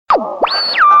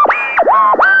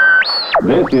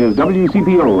This is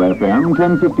WCPO FM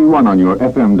 1051 on your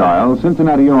FM dial,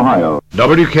 Cincinnati, Ohio.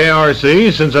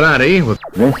 WKRC, Cincinnati.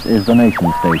 This is the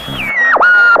nation station.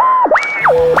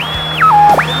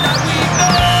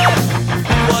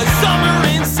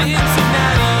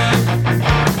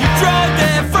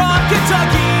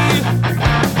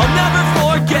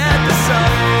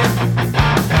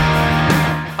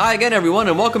 Hi again, everyone,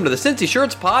 and welcome to the Cincy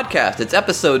Shirts Podcast. It's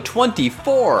episode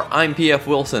 24. I'm P.F.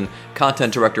 Wilson,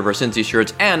 content director for Cincy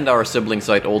Shirts and our sibling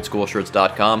site,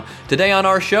 oldschoolshirts.com. Today on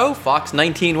our show, Fox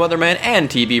 19 weatherman and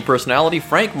TV personality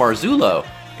Frank Marzullo.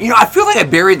 You know, I feel like I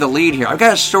buried the lead here. I've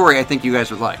got a story I think you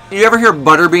guys would like. You ever hear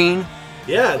Butterbean?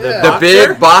 Yeah, the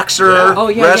big boxer,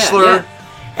 wrestler. Yeah.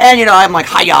 And, you know, I'm like,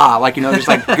 hi-ya, like, you know, just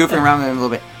like goofing around with him a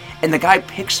little bit. And the guy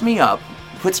picks me up,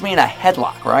 puts me in a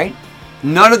headlock, right?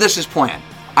 None of this is planned.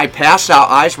 I pass out,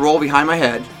 eyes roll behind my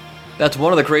head. That's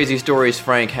one of the crazy stories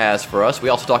Frank has for us. We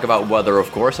also talk about weather, of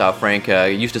course, how Frank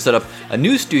used to set up a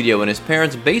news studio in his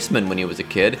parents' basement when he was a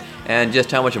kid, and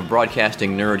just how much of a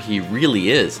broadcasting nerd he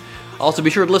really is. Also, be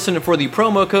sure to listen for the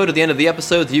promo code at the end of the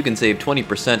episode so you can save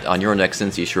 20% on your next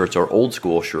Cincy Shirts or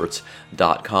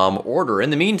oldschoolshirts.com order. In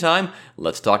the meantime,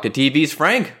 let's talk to TV's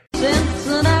Frank.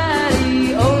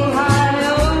 Cincinnati,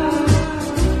 Ohio.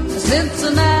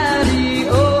 Cincinnati,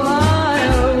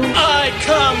 Ohio. I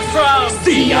come from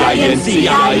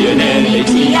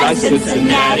C-I-N-C-I-N-N-A-T-I,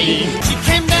 Cincinnati. She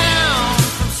came down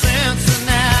from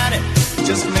Cincinnati.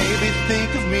 Just maybe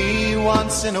think of me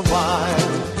once in a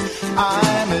while.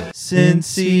 I'm at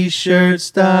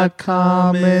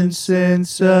CincyShirts.com in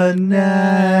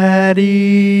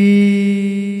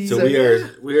Cincinnati. So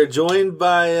we are joined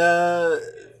by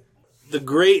the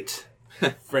great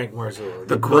Frank Marzullo,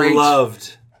 the great.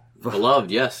 Beloved,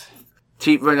 yes.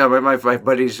 My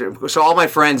buddies, so all my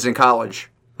friends in college,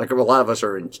 like a lot of us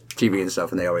are in TV and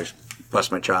stuff, and they always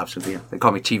bust my chops and they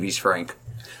call me TV's Frank.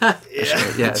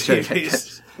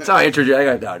 TV's. That's how I introduce.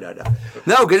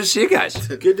 No, good to see you guys.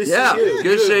 Good to see you.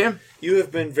 Good to see you. You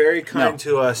have been very kind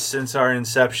to us since our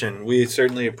inception. We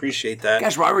certainly appreciate that.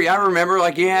 Gosh, Robert, I remember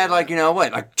you had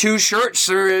like two shirts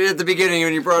at the beginning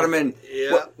when you brought them in.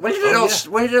 Yeah. When did it all?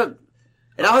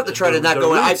 And I'll have to try to not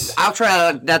go. I'll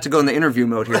try not to go in the interview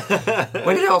mode here.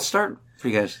 When did it all start for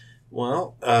you guys?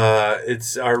 Well,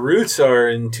 it's our roots are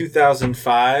in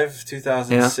 2005,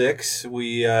 2006.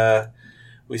 Yeah.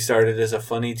 We started as a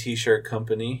funny T-shirt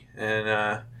company,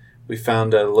 and we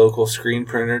found a local screen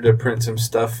printer to print some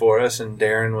stuff for us, and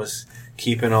Darren was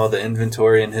keeping all the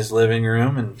inventory in his living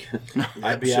room, and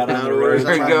I'd be out on the road.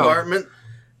 There you go.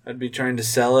 I'd be trying to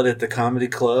sell it at the comedy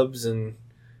clubs and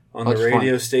on the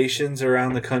radio stations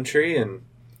around the country, and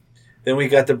then we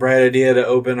got the bright idea to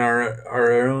open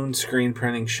our own screen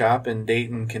printing shop in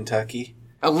Dayton, Kentucky.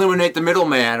 Eliminate the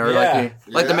middleman, or the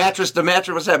mattress.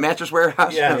 What's that? Mattress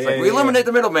warehouse. Yeah, we eliminate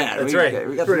the middleman. That's right.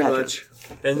 We got pretty the much.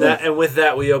 And with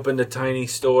that, we opened a tiny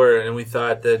store, and we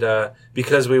thought that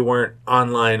because we weren't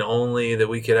online only, that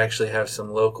we could actually have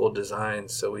some local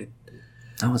designs. So we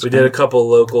did a couple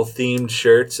local themed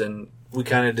shirts, and we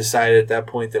kind of decided at that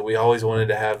point that we always wanted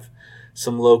to have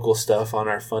some local stuff on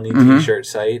our funny T-shirt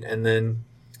site. And then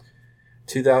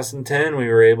 2010, we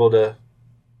were able to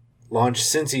launch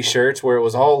Cincy Shirts, where it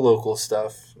was all local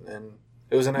stuff, and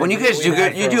it was an. When you guys do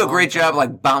good, you do a great job,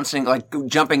 like bouncing, like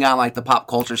jumping on like the pop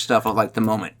culture stuff of like the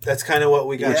moment. That's kind of what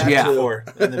we got you for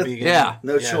in the beginning.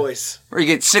 No choice. Or you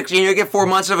get 4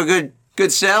 months of a good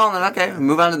sale, and then okay,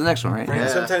 move on to the next one, right? Yeah.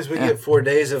 Sometimes we get 4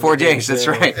 days of 4 days. That's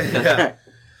right. Yeah.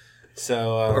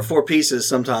 So or 4 pieces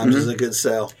sometimes is a good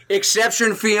sale.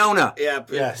 Exception Fiona. Yeah.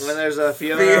 Yes. When there's a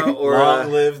Fiona or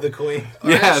long live the Queen.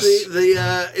 Yes. Actually,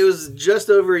 it was just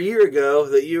over a year ago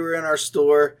that you were in our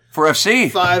store for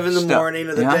FC 5 in the morning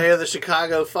of the day of the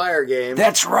Chicago Fire game.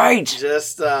 That's right.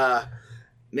 Just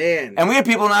man. And we had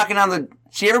people knocking on the.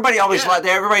 See, everybody always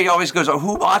goes, "Oh,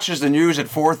 who watches the news at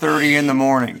 4:30 in the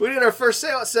morning?" We did our first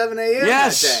sale at 7 a.m.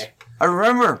 Yes. that day. I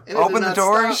remember. Open the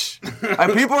doors,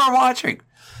 and people are watching.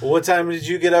 What time did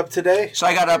you get up today? So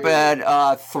I got up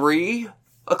at 3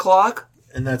 o'clock.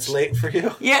 And that's late for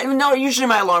you? Yeah, no, usually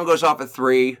my alarm goes off at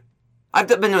 3. I've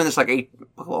been doing this like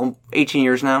 18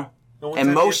 years now.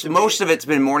 And most of it's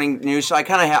been morning news, so I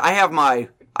have my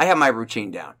routine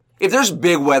down. If there's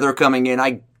big weather coming in,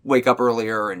 I wake up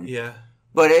earlier and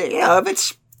but if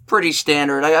it's pretty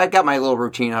standard. I got my little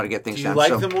routine how to get things done. Do you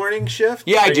like the morning shift?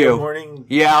 Yeah, I do.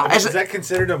 Is that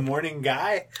considered a morning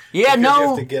guy? Yeah, because you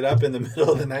have to get up in the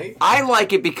middle of the night? I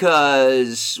like it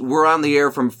because we're on the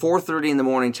air from 4:30 in the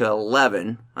morning to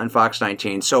 11 on Fox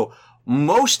 19. So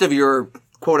most of your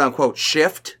quote-unquote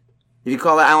shift, if you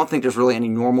call that, I don't think there's really any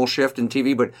normal shift in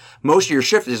TV, but most of your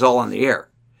shift is all on the air.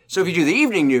 So if you do the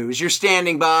evening news, you're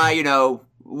standing by,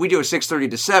 we do a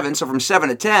 6:30 to 7, so from 7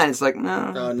 to 10, it's like,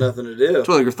 no. Nothing to do.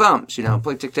 Twiddle your thumbs,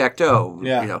 play tic-tac-toe.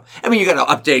 Yeah. I mean, you got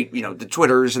to update, the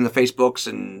Twitters and the Facebooks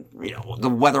and, the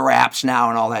weather apps now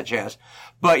and all that jazz.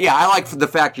 But yeah, I like the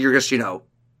fact you're just,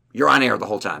 you're on air the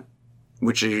whole time,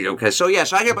 which is okay. So yeah,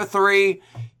 so I get up at 3.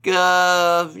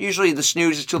 Usually the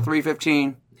snooze is till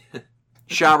 3:15.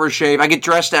 Shower, shave. I get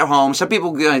dressed at home. Some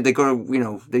people, they go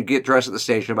to, they get dressed at the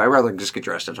station, but I'd rather just get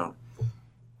dressed at home.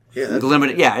 Yeah, that's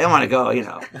Limited. Yeah, I don't want to go,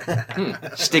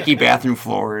 sticky bathroom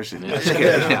floors. And, no.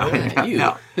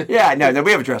 Yeah, no,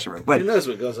 we have a dressing room. But who knows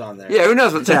what goes on there? Yeah, who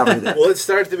knows what's happening there. Well, let's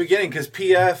start at the beginning because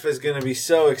PF is going to be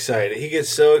so excited. He gets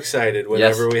so excited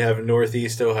whenever we have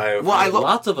Northeast Ohio. Well,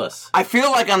 lots of us. I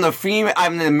feel like I'm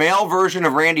the male version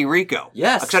of Randy Rico.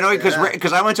 Yes. Because I know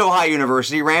because I went to Ohio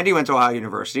University. Randy went to Ohio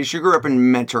University. She grew up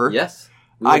in Mentor. Yes.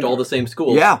 We went to all the same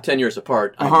schools. Yeah. 10 years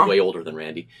apart. I'm way older than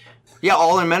Randy. Yeah,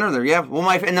 all in Mentor there. Yeah. Well,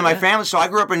 my family. So I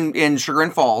grew up in Chagrin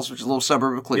Falls, which is a little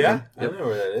suburb of Cleveland. Yeah, I know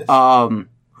where that is.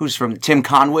 Who's from? Tim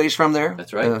Conway's from there.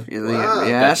 That's right. Wow. Got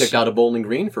Yes. checked out of Bowling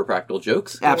Green for practical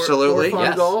jokes. Absolutely.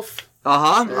 Yes. Golf.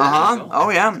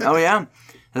 Oh yeah.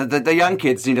 The young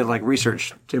kids need to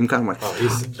research Tim Conway. Oh,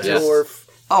 he's the best. Dwarf.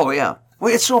 Oh yeah.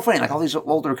 Well, it's so funny. Like all these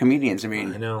older comedians. I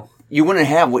mean, I know. You wouldn't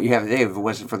have what you have today if it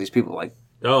wasn't for these people like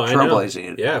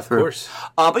trailblazing. Yeah, of course.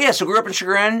 But yeah, so grew up in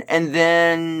Chagrin, and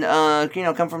then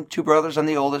come from 2 brothers. I'm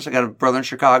the oldest. I got a brother in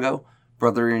Chicago,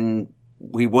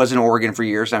 he was in Oregon for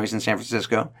years. Now he's in San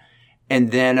Francisco,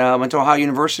 and then went to Ohio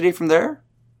University from there.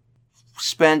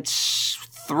 Spent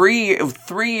 3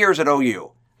 years at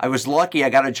OU. I was lucky. I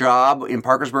got a job in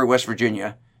Parkersburg, West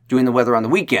Virginia, doing the weather on the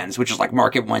weekends, which is like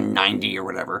Market 190 or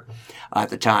whatever at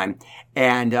the time.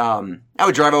 And I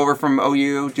would drive over from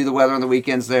OU, do the weather on the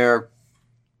weekends there.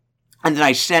 And then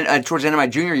I sent, towards the end of my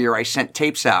junior year, I sent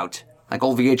tapes out, like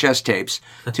old VHS tapes,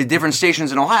 to different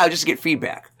stations in Ohio just to get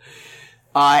feedback.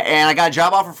 And I got a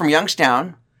job offer from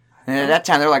Youngstown. And at that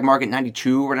time, they were like Market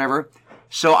 92 or whatever.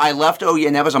 So I left OU,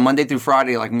 and that was a Monday through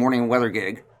Friday, like morning weather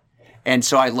gig. And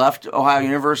so I left Ohio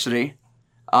University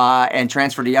and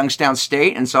transferred to Youngstown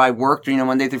State. And so I worked,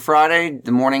 Monday through Friday,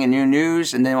 the morning and noon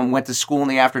news, and then went to school in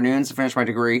the afternoons to finish my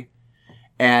degree.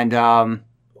 And wow.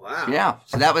 Yeah,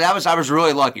 so I was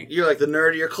really lucky. You're like the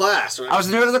nerd of your class, right? I was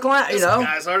the nerd of the class, This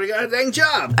guy's already got a dang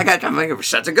job. I'm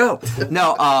set to go.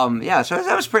 No, yeah, so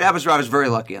I was very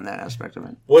lucky in that aspect of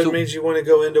it. What made you want to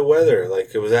go into weather?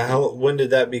 Like, when did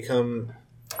that become?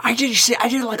 I did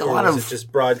like a lot was of it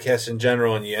just broadcast in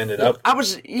general, and you ended up. I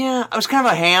was kind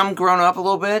of a ham growing up a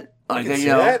little bit. Like,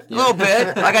 that. A little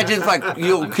bit. Like I did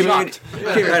community.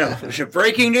 I know,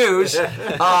 breaking news.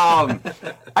 I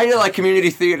did like community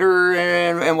theater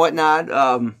and whatnot.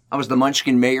 I was the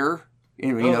Munchkin mayor.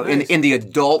 Nice. in the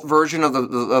adult version of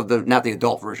the not the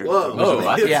adult version. Whoa. No.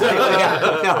 Why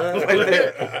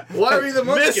are you the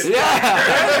Munchkin?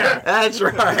 Yeah, that's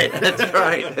right. It's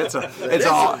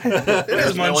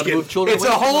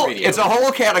a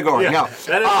whole category. Yeah. No.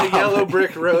 That is the yellow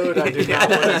brick road. I do not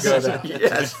want to go down.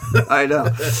 Yes, I know.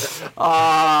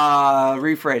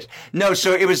 Rephrase. No,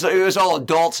 so it was all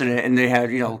adults in it, and they had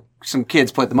some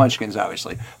kids played the Munchkins,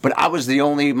 obviously. But I was the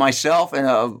only, myself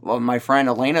and my friend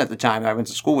Elena at the time I went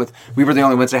to school with, we were the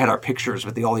only ones that had our pictures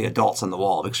with all the adults on the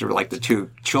wall because we were like the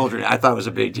 2 children. I thought it was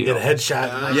a big deal. Get a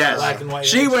headshot. Yes. Black and white.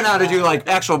 She went out to do like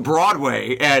actual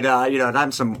Broadway and, and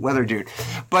I'm some weather dude.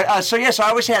 But, so I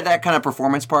always had that kind of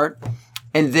performance part.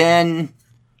 And then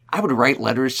I would write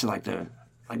letters to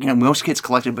most kids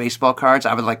collected baseball cards.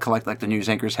 I would collect the news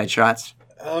anchors' headshots.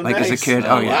 Oh, like nice. as a kid.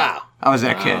 Oh, Yeah. wow. I was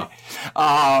that kid.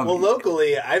 Well,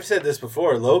 locally, I've said this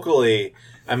before. Locally,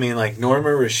 I mean, like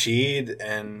Norma Rashid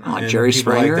and Jerry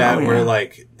people Springer, like that yeah. were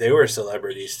they were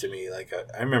celebrities to me. Like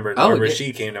I remember Norma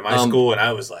Rashid came to my school, and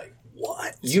I was like,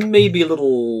 "What?" You may be you're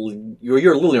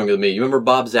a little younger than me. You remember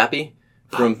Bob Zappi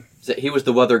from? He was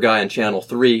the weather guy on Channel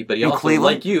 3, but he also,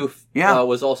 Cleveland? like you,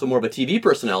 was also more of a TV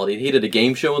personality. He did a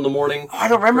game show in the morning. Oh, I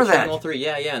don't remember that. Channel 3,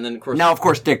 yeah, and then of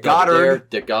course, Dick Goddard,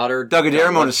 Dick Goddard, Doug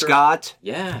Adair, Mona Webster. Scott.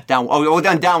 Yeah. Down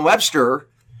Webster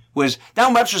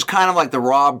Webster's kind of like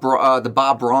the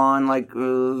Bob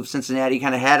Braun, Cincinnati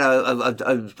kind of had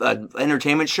a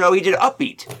entertainment show. He did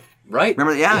Upbeat. Right.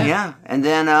 Remember? Yeah. And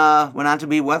then went on to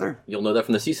be weather. You'll know that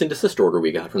from the cease and desist order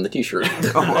we got from the T-shirt.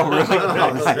 Oh, really?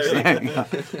 Oh, nice.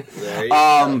 There you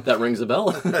go. That rings a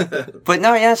bell. But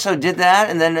no, so did that,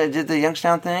 and then did the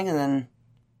Youngstown thing, and then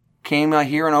came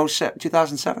here in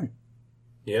 2007.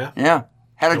 Yeah. Yeah.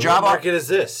 Had a job. What market is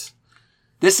this?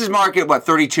 This is market,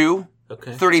 32?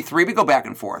 Okay. 33. We go back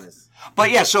and forth.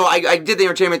 But yeah, so I did the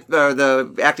entertainment,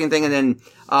 the acting thing, and then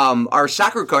our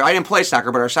soccer coach. I didn't play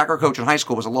soccer, but our soccer coach in high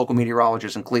school was a local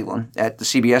meteorologist in Cleveland at the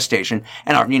CBS station,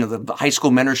 and our the high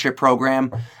school mentorship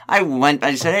program. I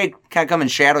said, hey, can I come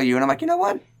and shadow you? And I'm like, you know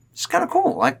what? It's kind of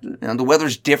cool. Like the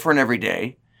weather's different every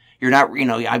day. You're not,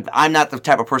 I'm not the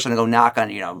type of person to go knock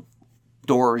on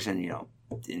doors and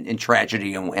in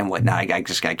tragedy and whatnot. I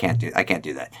can't do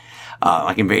that.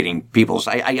 Like invading people's.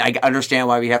 I understand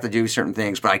why we have to do certain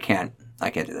things, but I can't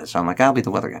do that. So I'm like, I'll be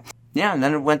the weather guy. Yeah, and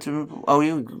then I went to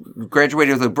OU,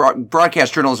 graduated with a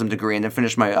broadcast journalism degree, and then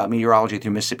finished my meteorology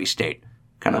through Mississippi State.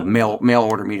 Kind of mail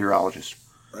order meteorologist.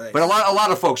 Right. But a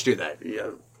lot of folks do that.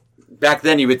 Back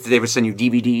then, they would send you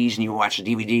DVDs, and you would watch the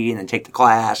DVD, and then take the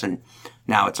class, and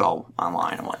now it's all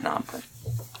online and whatnot. But.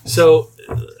 So,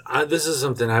 this is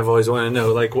something I've always wanted to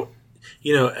know. Like,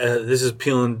 this is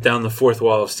peeling down the fourth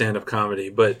wall of stand-up comedy.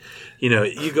 But,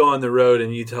 you go on the road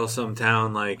and you tell some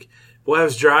town, like, boy, I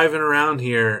was driving around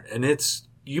here, and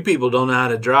you people don't know how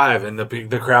to drive. And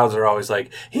the crowds are always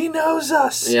like, he knows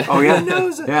us. Yeah. Oh, yeah. He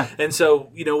knows us. Yeah. And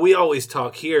so, we always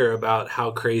talk here about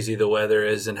how crazy the weather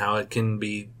is and how it can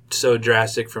be so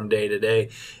drastic from day to day.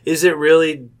 Is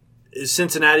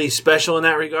Cincinnati special in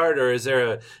that regard, or is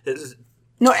there is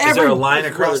there a line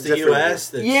across the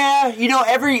U.S.?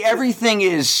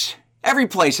 Every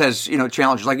place has,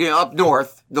 challenges. Like, up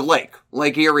north, the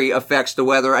Lake Erie affects the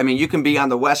weather. I mean, you can be on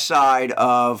the west side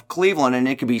of Cleveland and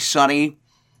it could be sunny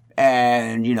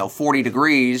and, 40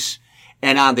 degrees.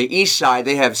 And on the east side,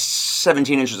 they have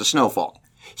 17 inches of snowfall.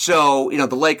 So,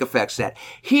 the lake affects that.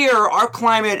 Here, our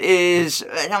climate is,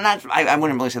 I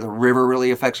wouldn't really say the river really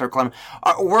affects our climate.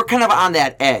 We're kind of on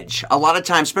that edge. A lot of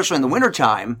times, especially in the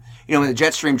wintertime, when the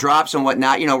jet stream drops and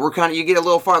whatnot, you get a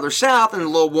little farther south and a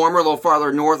little warmer, a little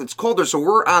farther north, it's colder. So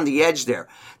we're on the edge there.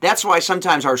 That's why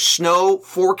sometimes our snow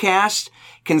forecast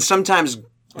can sometimes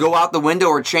go out the window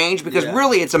or change because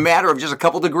really it's a matter of just a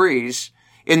couple degrees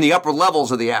in the upper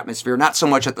levels of the atmosphere, not so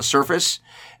much at the surface,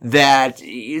 that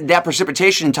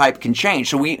precipitation type can change.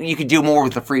 So you could deal more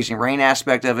with the freezing rain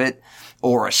aspect of it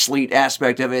or a sleet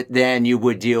aspect of it than you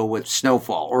would deal with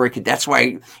snowfall. Or that's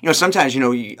why, sometimes,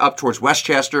 up towards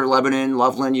Westchester, Lebanon,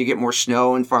 Loveland, you get more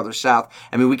snow and farther south.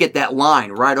 I mean, we get that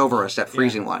line right over us, that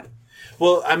freezing line.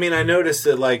 Well, I mean, I noticed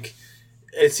that,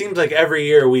 it seems like every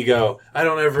year we go, I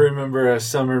don't ever remember a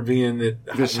summer being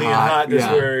hot this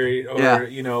way, or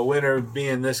a winter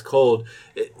being this cold,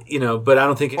 but I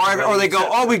don't think or they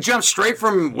go, we jumped straight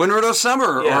from winter to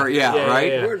summer, right?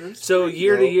 Yeah. So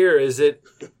year to year,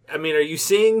 are you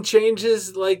seeing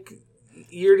changes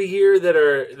year to year that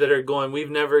are going,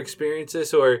 we've never experienced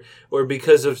this, or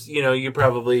because of you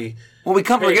probably we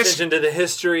pay attention to the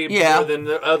history more than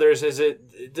the others? Is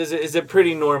it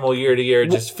pretty normal year to year?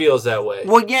 It just feels that way.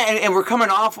 Well, yeah, and we're coming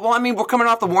off. Well, I mean, we're coming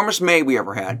off the warmest May we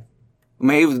ever had.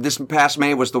 This past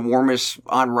May was the warmest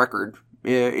on record.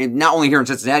 Not only here in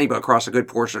Cincinnati, but across a good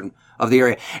portion of the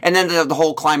area. And then the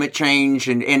whole climate change,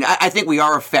 and I think we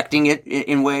are affecting it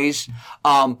in ways.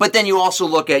 But then you also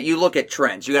look at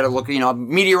trends. You got to look,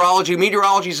 meteorology.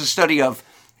 Meteorology is a study of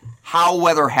how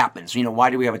weather happens.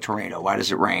 Why do we have a tornado? Why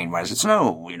does it rain? Why does it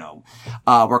snow?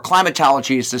 Where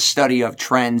climatology is the study of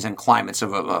trends and climates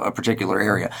of a particular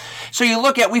area. So you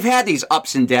look at, we've had these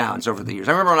ups and downs over the years.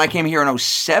 I remember when I came here in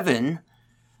 2007,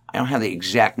 I don't have the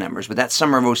exact numbers, but that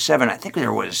summer of 2007, I think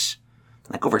there was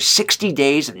over 60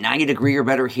 days of 90 degree or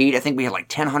better heat. I think we had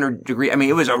 1,000 degree. I mean,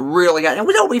 it was a really, and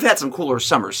we've had some cooler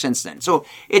summers since then. So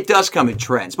it does come in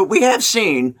trends. But we have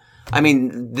seen,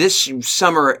 this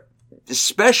summer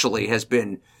especially has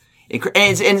been, and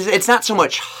it's not so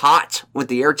much hot with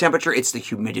the air temperature, it's the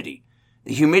humidity.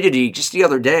 The humidity, just the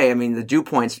other day, the dew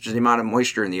points, which is the amount of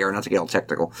moisture in the air, not to get all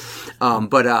technical,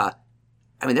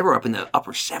 they were up in the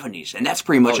upper 70s, and that's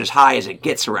pretty much as high as it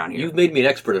gets around here. You've made me an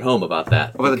expert at home about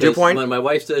that. About the dew point? When my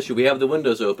wife says, should we have the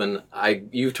windows open,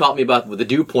 you've taught me about the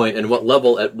dew point and what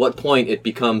level, at what point it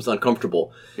becomes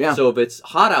uncomfortable. Yeah. So if it's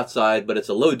hot outside, but it's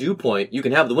a low dew point, you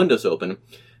can have the windows open.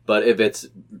 But if it's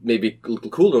maybe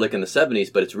cooler, like in the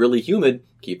 70s, but it's really humid,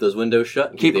 keep those windows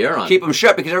shut and keep the air on. Keep them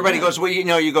shut because everybody goes,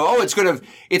 you go, it's going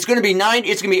to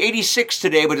be 86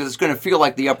 today, but it's going to feel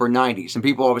like the upper 90s. And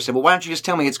people always say, well, why don't you just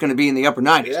tell me it's going to be in the upper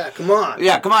 90s? Yeah, come on.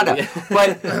 Yeah, come on now.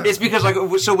 But it's because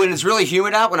so when it's really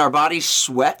humid out, when our bodies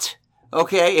sweat,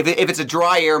 okay, if it's a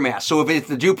dry air mass, so if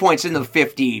the dew point's in the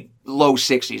 50, low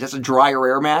 60s, that's a drier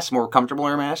air mass, more comfortable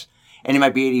air mass. And it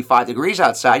might be 85 degrees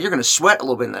outside. You're going to sweat a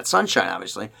little bit in that sunshine,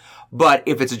 obviously. But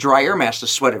if it's a dry air mass, the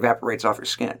sweat evaporates off your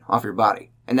skin, off your body.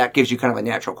 And that gives you kind of a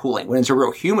natural cooling. When it's a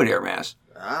real humid air mass,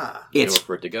 It's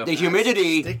for it to go. the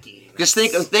humidity. Sticky. Just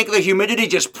think of the humidity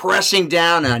just pressing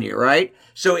down on you, right?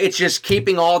 So it's just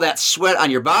keeping all that sweat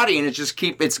on your body, and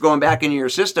it's going back into your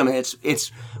system, and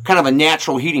it's kind of a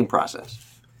natural heating process.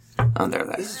 Oh,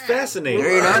 This is fascinating.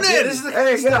 There you go. This is the kind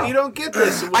of stuff you don't get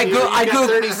this. When you got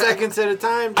 30 seconds at a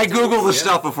time. I Googled the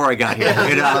stuff before I got here.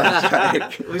 You know?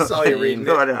 We saw you reading it.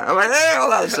 I'm like, hey,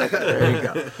 hold on a second. There you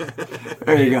go.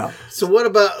 There you go. So what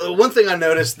about one thing I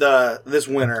noticed this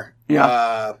winter?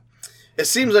 Yeah. It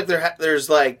seems like there's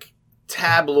like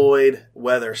tabloid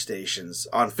weather stations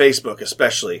on Facebook,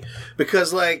 especially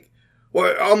because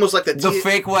or almost like the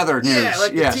fake weather news. Yeah,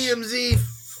 like the TMZ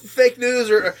fake news,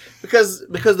 or because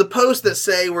the posts that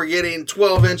say we're getting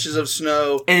 12 inches of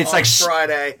snow and it's on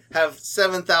Friday have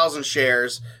 7,000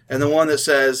 shares, and the one that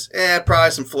says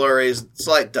probably some flurries,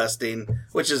 slight dusting,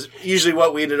 which is usually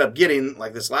what we ended up getting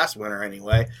like this last winter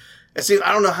anyway. I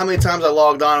don't know how many times I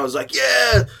logged on. I was like,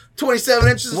 27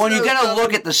 inches. Well, you got to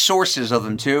look at the sources of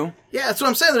them too. Yeah, that's what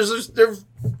I'm saying.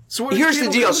 So here's the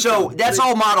deal. So that's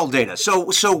all model data.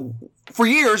 So for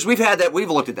years we've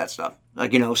looked at that stuff.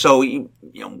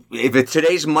 If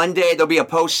today's Monday, there'll be a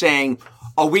post saying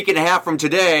a week and a half from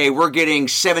today we're getting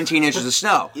 17 inches of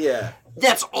snow. Yeah.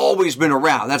 That's always been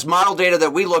around. That's model data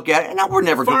that we look at, and we're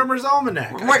never Farmer's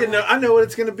Almanac. Right. I know what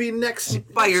it's going to be next.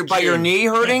 By your knee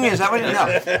hurting? Is that what? No.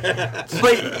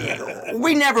 But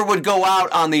we never would go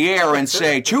out on the air and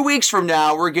say 2 weeks from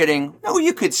now we're getting. No,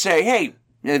 you could say, hey,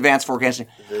 advanced forecasting.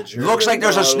 Looks like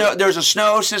there's a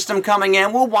snow system coming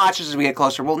in. We'll watch as we get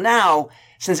closer. Well, now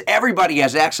since everybody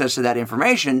has access to that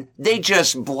information, they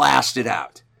just blast it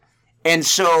out. And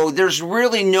so there's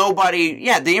really nobody,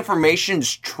 the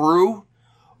information's true,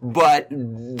 but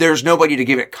there's nobody to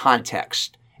give it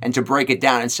context and to break it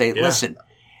down and say, listen,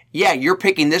 you're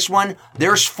picking this one.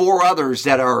 There's 4 others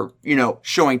that are,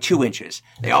 showing 2 inches.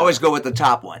 They always go with the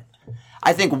top one.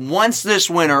 I think once this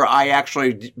winter, I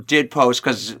actually did post,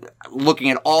 because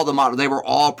looking at all the models, they were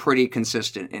all pretty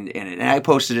consistent in it. And I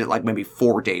posted it like maybe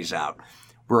 4 days out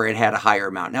where it had a higher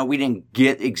amount. Now, we didn't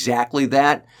get exactly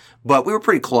that, but we were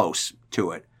pretty close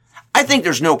to it. I think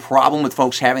there's no problem with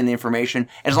folks having the information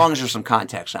as long as there's some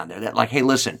context on there that like, hey,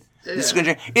 listen, this is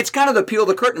gonna, it's kind of the peel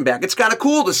the curtain back. It's kind of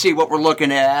cool to see what we're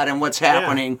looking at and what's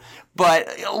happening, but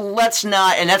let's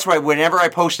not, and that's why whenever I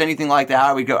post anything like that,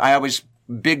 I always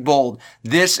big bold,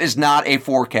 this is not a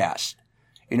forecast.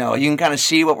 You can kind of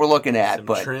see what we're looking at,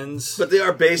 but trends. But they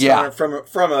are based on it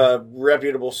from a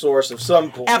reputable source of some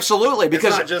point. Absolutely, because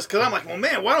it's not just because I'm like, well,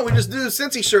 man, why don't we just do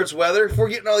Cincy Shirts weather if we're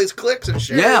getting all these clicks and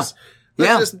shares? Yeah.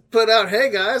 Let's just put out,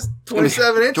 hey guys,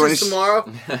 27 inches tomorrow.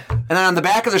 And then on the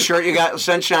back of the shirt, you got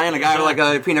sunshine and a guy with like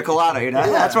a pina colada.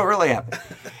 That's what really happened.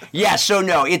 So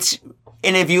no,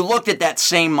 and if you looked at that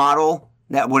same model,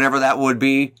 that whatever that would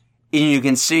be, you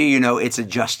can see, it's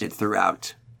adjusted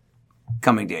throughout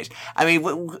coming days. I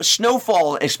mean,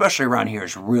 snowfall, especially around here,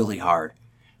 is really hard.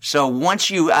 So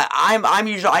once I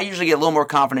usually get a little more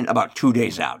confident about 2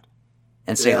 days out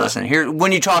and say, listen, here,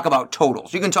 when you talk about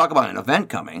totals, you can talk about an event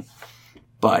coming,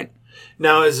 but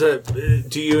now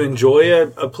do you enjoy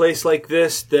a place like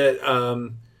this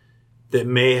that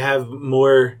may have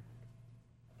more?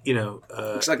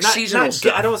 It's like seasonal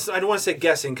stuff. I don't want to say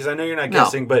guessing because I know you're not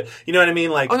guessing, but you know what I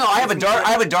mean. Like, I have a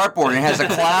dartboard and it has a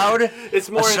cloud. It's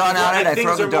more sun on it.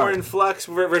 Things are more in flux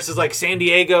versus like San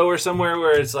Diego or somewhere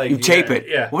where it's like you tape it.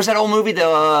 Yeah. What was that old movie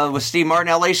with Steve Martin,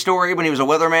 L.A. Story, when he was a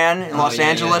weatherman in Los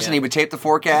Angeles and he would tape the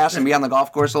forecast and be on the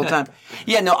golf course all the time?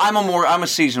 I'm a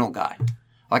seasonal guy.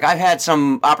 Like I've had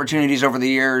some opportunities over the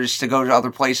years to go to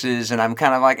other places, and I'm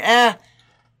kind of like,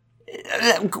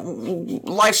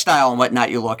 lifestyle and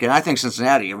whatnot you look at. I think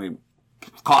Cincinnati,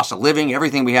 cost of living,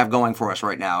 everything we have going for us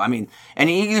right now. I mean, and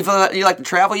even if you like to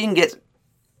travel, you can get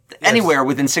anywhere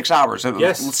within 6 hours.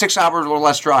 6 hours or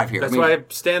less drive here. That's why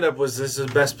stand-up this is the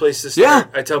best place to start.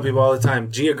 I tell people all the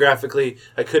time, geographically,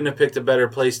 I couldn't have picked a better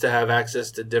place to have access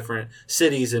to different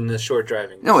cities in the short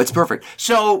driving. No, it's perfect.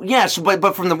 So, yes,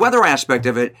 but from the weather aspect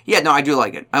of it, I do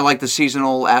like it. I like the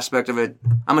seasonal aspect of it.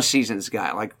 I'm a seasons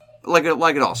guy. Like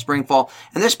it all, spring, fall.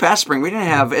 And this past spring, we didn't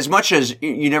have, as much as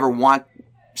you never want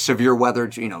severe weather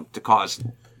to cause,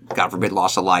 God forbid,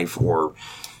 loss of life or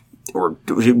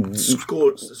tons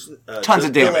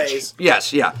of damage. Delays.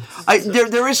 Yes, yeah.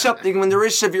 There is something, when there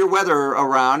is severe weather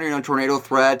around, tornado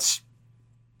threats,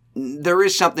 there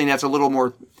is something that's a little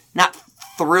more, not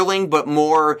thrilling, but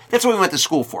more, that's what we went to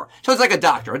school for. So it's like a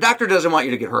doctor. A doctor doesn't want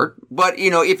you to get hurt, but,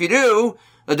 if you do,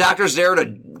 the doctor's there to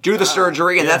do the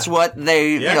surgery, and that's what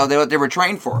they were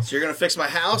trained for. So you're going to fix my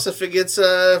house if it gets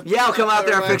I'll come out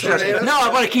there and fix yours. No, I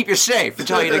want to keep you safe to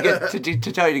tell you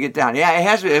to get down.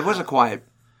 Yeah, it was a quiet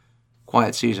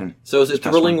quiet season. So is it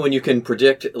thrilling when you can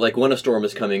predict, like, when a storm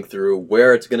is coming through,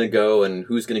 where it's going to go, and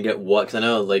who's going to get what? Because I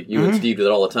know, like, you and Steve do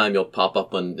that all the time. You'll pop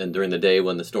up and during the day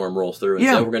when the storm rolls through and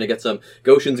say, we're going to get some,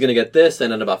 Goshen's going to get this,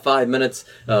 and in about 5 minutes,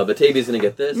 Batavia's going to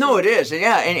get this. No, it is.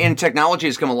 Yeah, and technology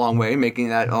has come a long way, making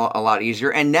that a lot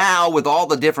easier. And now, with all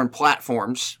the different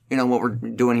platforms, what we're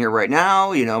doing here right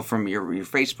now, from your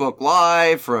Facebook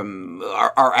Live, from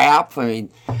our app,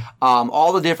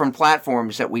 all the different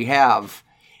platforms that we have.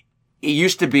 It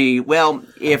used to be, well,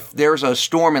 if there's a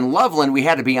storm in Loveland, we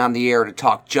had to be on the air to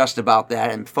talk just about that,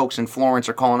 and folks in Florence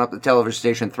are calling up the television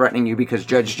station threatening you because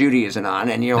Judge Judy isn't on,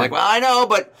 and you're like, well, I know,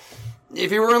 but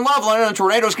if you were in Loveland and a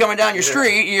tornado's coming down your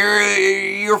street,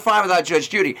 you're fine without Judge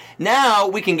Judy. Now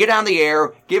we can get on the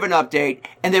air, give an update,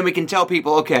 and then we can tell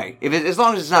people, okay, as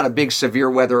long as it's not a big severe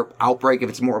weather outbreak, if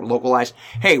it's more localized,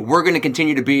 hey, we're going to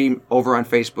continue to be over on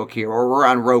Facebook here, or we're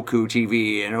on Roku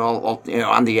TV and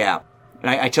on the app. And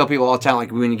I tell people all the time,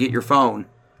 like, when you get your phone,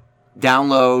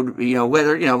 download,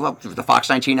 whether, the Fox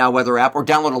 19 Now weather app, or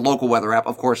download a local weather app.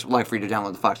 Of course, I'd like for you to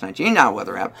download the Fox 19 Now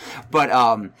weather app. But,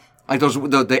 like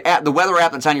the weather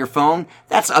app that's on your phone,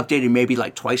 that's updated maybe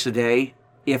like twice a day,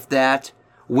 if that.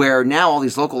 Where now all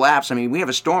these local apps, we have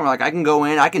a storm, like I can go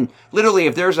in, I can, literally,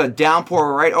 if there's a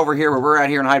downpour right over here where we're at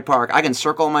here in Hyde Park, I can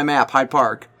circle on my map, Hyde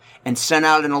Park, and send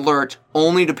out an alert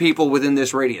only to people within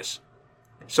this radius.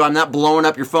 So I'm not blowing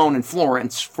up your phone in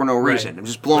Florence for no reason. I'm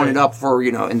just blowing it up for,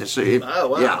 in the city. Oh,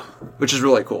 wow. Yeah, which is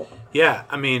really cool. Yeah,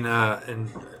 and I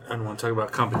don't want to talk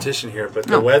about competition here, but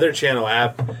the Weather Channel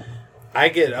app, I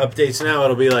get updates now.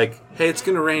 It'll be like, hey, it's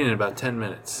going to rain in about 10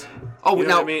 minutes. Oh,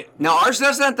 now ours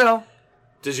does that, though.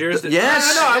 Does yours?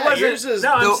 Yes. No, I wasn't.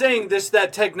 I'm saying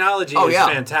that technology is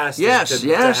fantastic. Yes,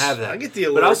 to have that. I get the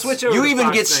alerts. But I'll switch over. You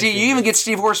even get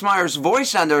Steve Horsemeyer's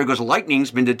voice on there. It goes,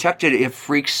 lightning's been detected. It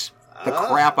freaks the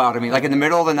crap out of me, like in the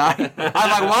middle of the night. I'm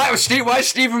like, why is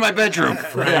Steve in my bedroom?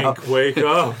 Frank, wake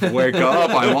up. Wake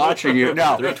up, I'm watching you.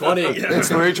 No. 3:20. It's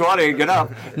 3:20, get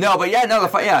up. No, but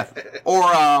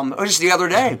Or just the other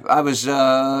day, I was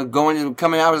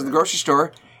coming out of the grocery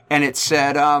store, and it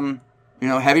said,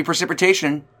 heavy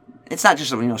precipitation. It's not just,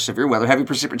 severe weather, heavy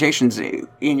precipitation's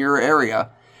in your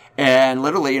area. And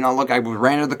literally, I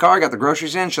ran into the car, got the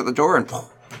groceries in, shut the door, and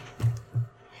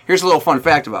here's a little fun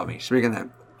fact about me, speaking of that.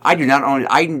 I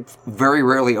very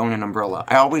rarely own an umbrella.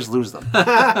 I always lose them.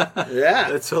 Yeah.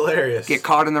 That's hilarious. Get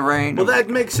caught in the rain. Well, that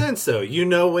makes sense, though. You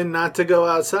know when not to go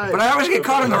outside. But I always get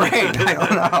caught in the rain. I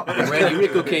don't know. And Randy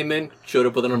Rico came in, showed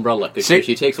up with an umbrella. Because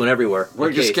she takes one everywhere.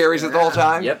 Where just carries it the whole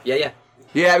time? Yep, yeah.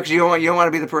 Yeah, because you don't want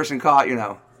to be the person caught,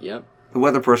 Yep. The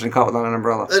weather person caught without an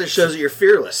umbrella. That just shows that you're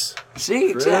fearless.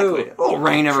 See, exactly. A little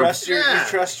rain ever. You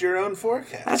trust your own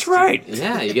forecast. That's right.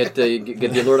 Yeah, you get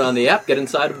the alert on the app, get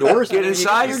inside of doors. Get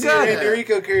inside, you're good. Randy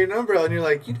Rico carry an umbrella, and you're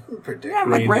like, you didn't predict. Yeah, I'm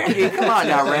like, Randy, come on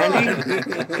now, Randy.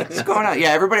 What's going on?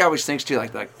 Yeah, everybody always thinks, too,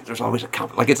 like there's always a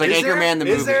competition. Like, it's like Anchorman the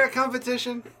movie. Is there a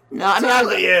competition? No,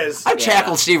 I've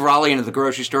tackled Steve Raleigh into the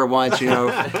grocery store once,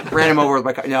 ran him over with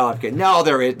my car. No, I'm kidding. No,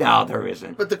 there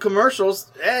isn't. But the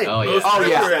commercials, hey, most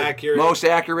accurate. Most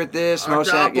accurate this,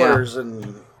 most Dopplers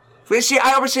and... See,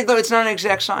 I always say, though, it's not an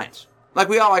exact science. Like,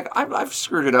 we all, I've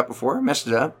screwed it up before, messed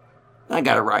it up. I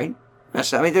got it right.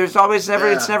 Messed it up. There's always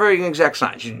it's never an exact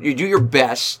science. You do your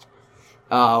best.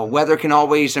 Weather can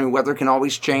always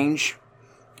change.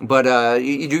 But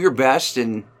you do your best,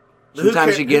 and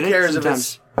sometimes you get it. Who cares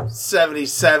sometimes... if it's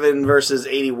 77 versus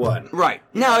 81? Right.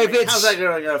 Now, if it's... How's that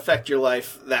going to affect your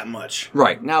life that much?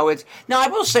 Right. Now, I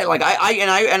will say, like,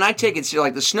 I take it,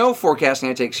 like, the snow forecasting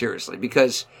I take seriously,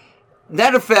 because...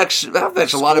 That affects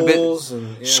a lot of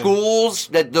schools.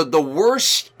 That the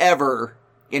worst ever,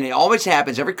 and it always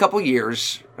happens every couple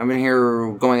years. I've been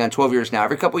here going on 12 years now.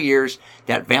 Every couple years,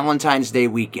 that Valentine's Day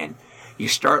weekend, you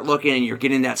start looking and you're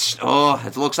getting that.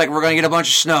 It looks like we're going to get a bunch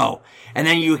of snow, and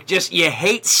then you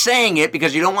hate saying it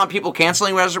because you don't want people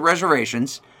canceling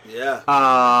reservations. Yeah.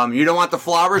 You don't want the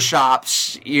flower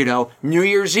shops, New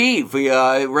Year's Eve,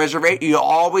 reservation. You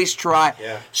always try.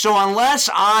 Yeah. So unless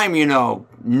I'm,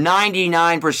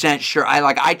 99% sure,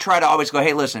 I try to always go,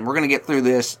 hey, listen, we're going to get through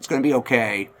this. It's going to be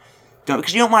okay.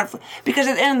 Because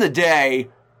at the end of the day,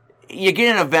 you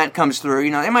get an event comes through,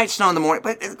 it might snow in the morning,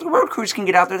 but the road crews can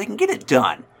get out there, they can get it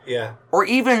done. Yeah. Or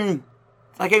even,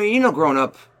 growing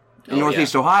up in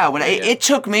Northeast Ohio, when it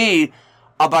took me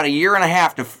about a year and a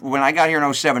half when I got here in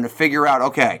 2007 to figure out,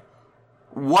 okay,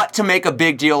 what to make a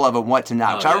big deal of and what to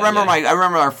not. I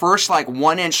remember our first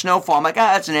 1 inch snowfall. I'm like,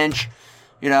 that's an inch.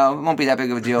 You know, it won't be that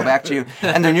big of a deal. Back to you.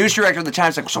 And the news director at the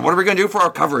Time's like, so what are we going to do for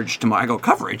our coverage tomorrow? I go,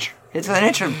 coverage? It's an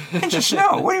inch of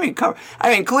snow. What do you mean cover?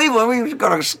 I mean, Cleveland, we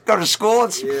go to school.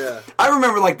 I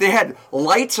remember, like, they had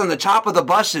lights on the top of the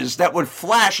buses that would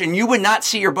flash, and you would not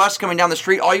see your bus coming down the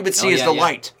street. All you would see is the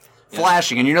light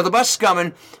flashing. And you know the bus is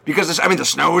coming because, the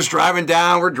snow is driving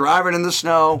down. We're driving in the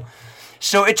snow.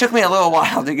 So it took me a little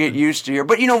while to get used to here.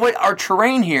 But you know what? Our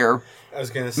terrain here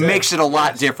makes it a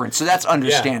lot different. So that's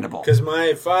understandable. Because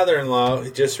my father-in-law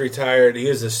just retired. He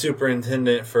was a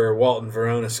superintendent for Walton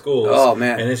Verona schools. Oh,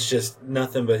 man. And it's just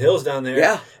nothing but hills down there.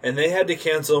 Yeah. And they had to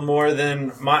cancel more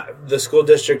than the school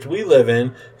district we live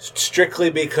in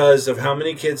strictly because of how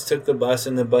many kids took the bus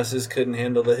and the buses couldn't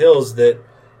handle the hills that,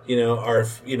 are,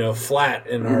 flat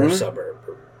in our suburb.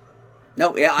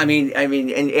 No, yeah, I mean,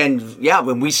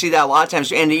 when we see that a lot of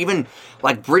times, and even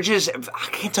like bridges, I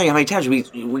can't tell you how many times we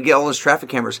get all those traffic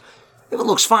cameras. If it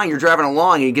looks fine, you're driving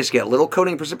along and you just get a little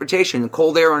coating precipitation, and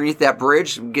cold air underneath that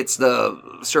bridge gets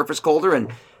the surface colder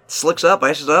and slicks up,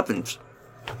 ices up, and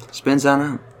spins on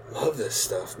out. Love this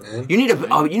stuff, man. You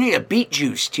need a beet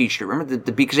juice t-shirt. Remember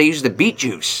the beet, because they use the beet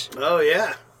juice. Oh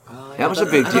yeah. That was a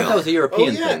big deal. I thought that was a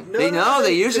European thing. They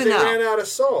use it now. They ran out of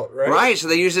salt, right? Right, so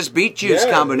they use this beet juice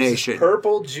combination.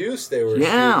 Purple juice they were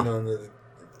shooting on the...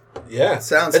 Yeah,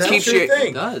 sounds that's a healthy. true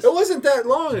thing. It does. It wasn't that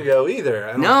long ago either.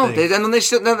 I don't think.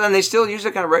 They still use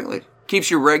it kind of regularly.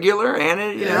 Keeps you regular, and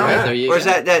There you or is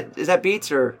go. that beets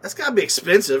or? That's got to be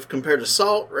expensive compared to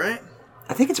salt, right?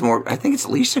 I think it's more. I think it's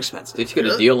least expensive. Did you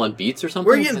get a deal on beets or something?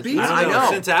 We're getting beets. I don't know. I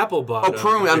know. Since Apple bought them.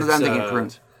 Prune. I'm thinking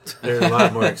prunes. They're a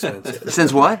lot more expensive.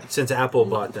 Since what? Since Apple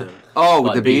bought them. Oh, with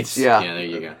Bought the beets. Yeah. Yeah, there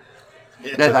you go.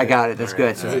 I got it. That's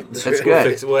good. That's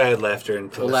good. We'll add laughter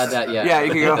and We'll add that, yeah. Yeah,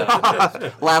 you can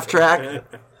go laugh track.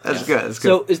 That's good. That's good.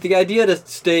 So is the idea to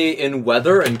stay in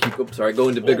weather and go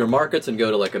into bigger markets and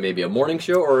go to maybe a morning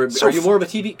show, or are you more of a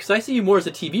TV? Because I see you more as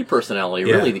a TV personality,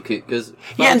 really. Because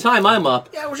by the time I'm up,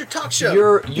 it was your talk show.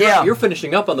 You're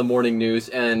finishing up on the morning news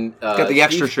and got the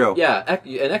extra show. Yeah,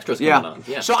 an extra's coming on.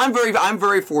 Yeah. So I'm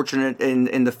very fortunate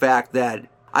in the fact that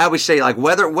I always say like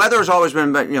weather's always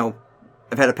been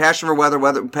I've had a passion for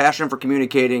weather, passion for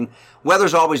communicating.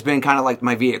 Weather's always been kind of like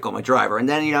my vehicle, my driver. And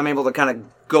then, I'm able to kind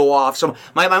of go off. So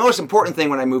my most important thing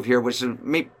when I moved here was to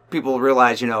make people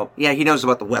realize, he knows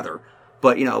about the weather.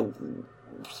 But,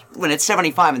 when it's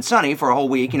 75 and sunny for a whole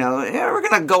week, we're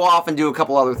going to go off and do a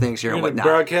couple other things here and whatnot.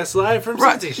 Broadcast live from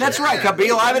Right, Cincy that's right. Come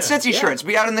be live at Cincy Shirts.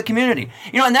 Be out in the community.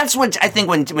 And that's what I think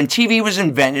when TV was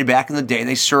invented back in the day,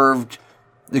 they served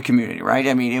the community, right?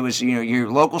 I mean, it was, your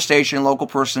local station, local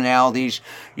personalities,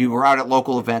 you were out at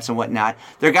local events and whatnot.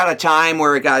 There got a time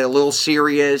where it got a little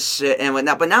serious and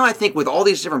whatnot, but now I think with all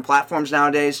these different platforms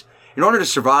nowadays, in order to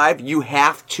survive, you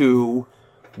have to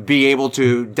be able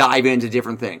to dive into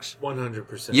different things.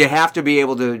 100%. You have to be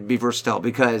able to be versatile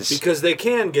because they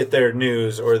can get their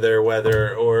news or their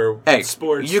weather or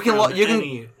sports. You can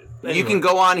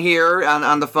go on here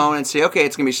on the phone and say, okay,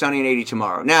 it's going to be sunny and 80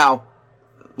 tomorrow. Now,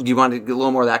 you want to get a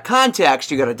little more of that context,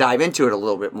 you got to dive into it a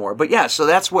little bit more. But yeah, so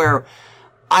that's where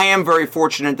I am very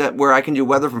fortunate that where I can do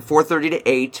weather from 4:30 to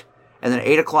 8, and then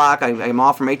 8 o'clock I'm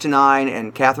off from 8 to 9,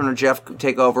 and Catherine or Jeff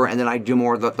take over, and then I do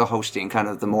more of the hosting, kind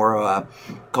of the more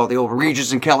called the old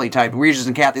Regis and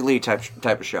Kathy Lee type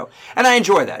of show. And I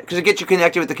enjoy that because it gets you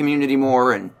connected with the community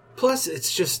more. And plus,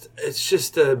 it's just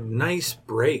a nice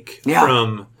break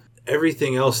from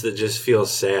everything else that just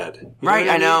feels sad. Right,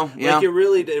 I know. Yeah. Like it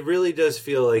really does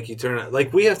feel like you turn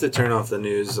like we have to turn off the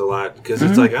news a lot because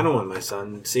it's like I don't want my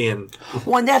son seeing.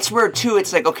 Well, and that's where too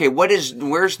it's like okay, where's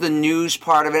the news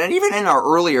part of it? And even in our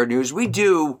earlier news, we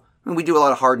do a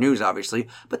lot of hard news, obviously,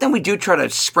 but then we do try to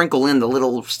sprinkle in the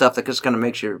little stuff that just kind of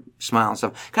makes you smile and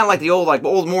stuff. Kind of like the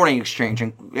old morning exchange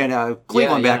in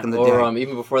Cleveland back in the day. Or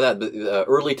even before that,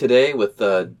 early today with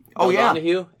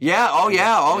Donahue. Yeah. Oh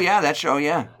yeah. That show.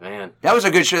 Yeah. Man, that was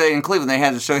a good show in Cleveland. They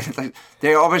had so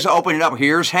they always opened it up.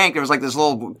 Here's Hank. It was like this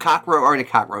little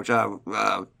cockroach.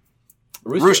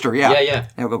 Rooster. Yeah. Yeah.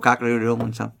 They would go cock-a-doodle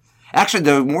and stuff. Actually,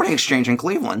 the morning exchange in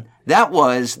Cleveland, that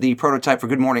was the prototype for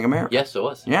Good Morning America. Yes, it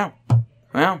was. Yeah.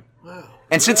 Well. Wow.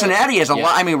 And Cincinnati has a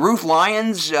lot. I mean, Ruth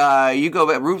Lyons,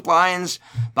 Ruth Lyons,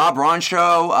 Bob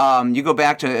Ronshaw. You go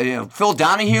back to Phil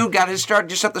Donahue got his start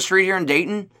just up the street here in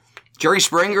Dayton. Jerry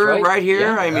Springer right here.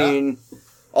 Yeah, I mean,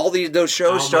 all those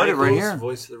shows started right here.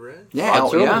 Voice of the Red. Yeah.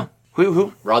 Rod Serling. Yeah.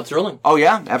 Who? Rod Serling. Oh,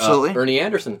 yeah. Absolutely. Ernie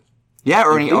Anderson. Yeah,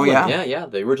 Ernie. Oh, yeah. Yeah.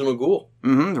 The original Ghoul.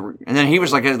 Mm-hmm. And then he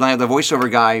was like the voiceover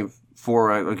guy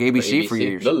for ABC for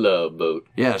years. The Love Boat.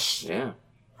 Yes. Yeah.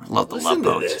 I love the Listen love to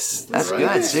boats. this. That's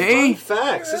Right. good. See? Fun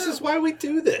facts. This is why we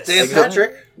do this. Dan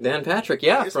Patrick, Dan Patrick,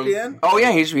 yeah, from ESPN. Oh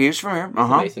yeah, he's from here.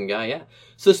 Mason guy, yeah.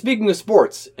 So speaking of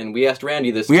sports, and we asked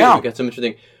Randy this too, Yeah. we got some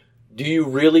interesting. Do you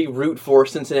really root for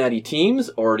Cincinnati teams,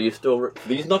 or do you still root for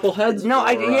these knuckleheads? No,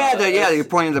 Or, you're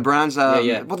pointing to the Browns.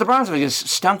 yeah. Well, the Browns have just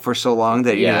stunk for so long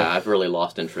that Yeah, I've really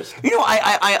lost interest.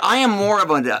 I am more of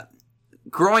a.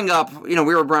 Growing up, we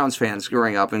were Browns fans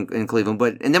growing up in Cleveland,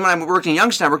 and then when I worked in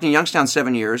Youngstown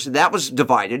 7 years, that was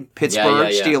divided. Pittsburgh,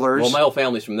 Steelers. Well, my whole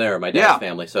family's from there, my dad's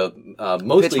family, so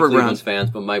mostly Pittsburgh Cleveland's Browns. fans,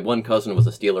 but my one cousin was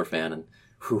a Steeler fan, and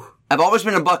whew. I've always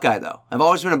been a Buckeye, though. I've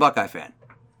always been a Buckeye fan.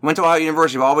 Went to Ohio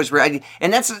University. I've always read,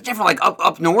 and that's different. Like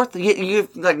up north, you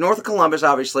like north of Columbus,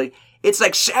 obviously. It's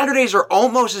like Saturdays are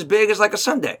almost as big as like a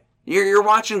Sunday. You're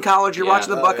watching college. You're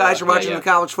watching the Buckeyes. You're watching the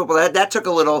college football. That took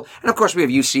a little, and of course we have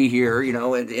UC here,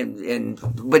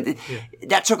 but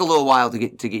that took a little while to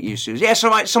get used to. Yeah. So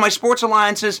my sports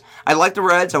alliances. I like the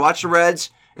Reds. I watch the Reds.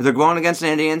 If they're going against the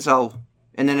Indians, and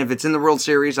then if it's in the World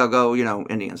Series, I'll go.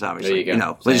 Indians, obviously. There you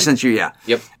go. But since Yep.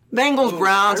 Bengals,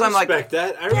 Browns. I I'm like, respect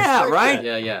that. I respect right?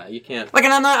 that. Yeah, you can't. like,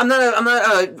 and I'm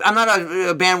not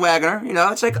a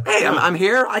bandwagoner. It's like, hey, I'm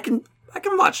here. I can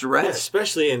watch the Reds.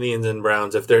 Especially Indians and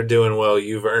Browns. If they're doing well,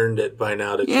 you've earned it by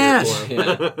now to cheer Yes. for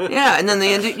them. Yeah, and then the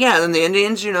Indians, and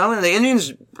the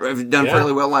Indians have done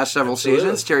fairly well last several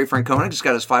seasons. Terry Francona just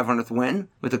got his 500th win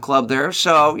with the club there.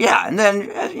 So yeah, and then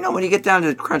when you get down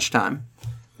to crunch time,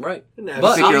 Right.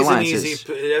 But- FC's an alliances.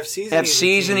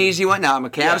 FC's an easy one. Now I'm a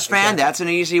Cavs fan. exactly. That's an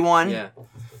easy one. Yeah.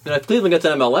 Now, if Cleveland gets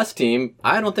an MLS team,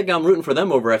 I don't think I'm rooting for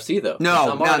them over FC, though.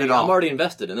 No, not at all. I'm already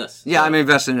invested in this. Yeah, I'm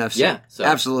invested in FC. Yeah, so-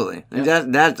 absolutely. And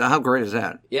that how great is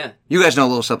that? Yeah. You guys know a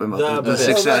little something about the The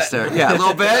success there. Yeah, a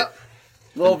little bit.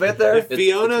 A little bit there. If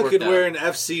Fiona it's could worked wear out. an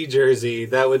FC jersey,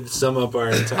 that would sum up our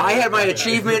entire. I had my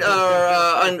achievement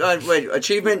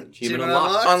achievement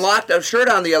Unlocked? unlocked shirt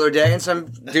on the other day, and some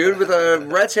dude with a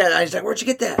Reds hat. I was like, "Where'd you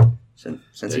get that?" Since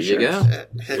There you go. Heck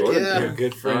You're yeah. a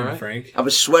good friend, All right. Frank. I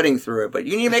was sweating through it, but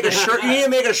you need to make a shirt. You need to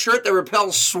make a shirt that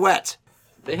repels sweat.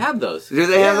 They have those. Do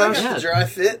they have Yeah, those? Yeah. Dry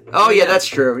fit. Oh yeah, that's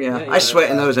true. Yeah, Yeah, I sweat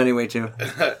in those anyway too.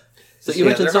 So you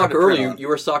mentioned they're hard soccer to print earlier. on. You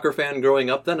were a soccer fan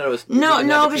growing up then? No,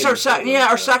 because because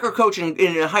our soccer coach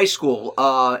in high school,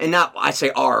 and not I say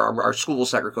our school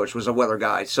soccer coach was a weather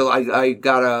guy, so I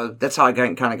got that's how I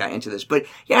kind of got into this. But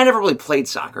yeah, I never really played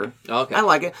soccer. Okay. I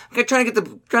like it. I'm trying to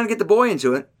get the boy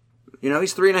into it.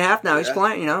 He's 3.5 now. He's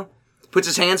playing. Puts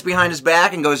his hands behind his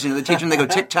back and goes. They teach him. They go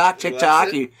tick tock, tick tock.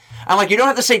 I'm like, you don't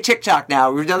have to say tick tock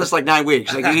now. We've done this like 9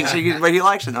 weeks. Like, but he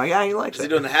likes it. Oh yeah, he likes Is he it.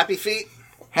 doing the happy feet?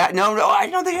 No, I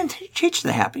know they didn't teach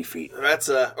the happy feet. That's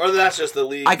just the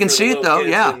league. I can for the see it little though.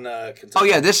 kids Yeah. in, Kentucky. Oh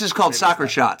yeah, this is called Maybe soccer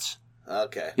it's not. shots.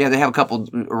 Okay. Yeah, they have a couple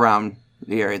around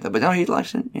the area though. But no, he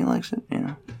likes it. He likes it.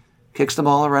 Kicks the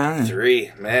ball around. And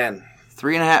 3, man.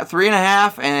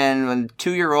 3.5, and a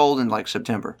 2-year-old in like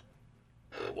September.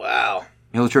 Wow.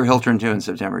 He'll turn 2 in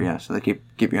September. Yeah, so they keep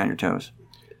you on your toes.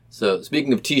 So,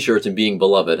 speaking of T-shirts and being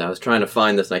beloved, I was trying to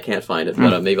find this and I can't find it,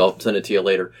 but maybe I'll send it to you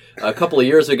later. A couple of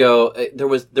years ago, there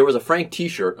was a Frank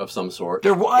T-shirt of some sort.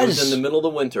 There was. It was in the middle of the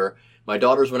winter. My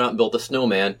daughters went out and built a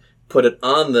snowman, put it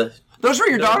on the Those were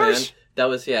your snowman. daughters? That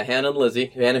was Hannah and Lizzie.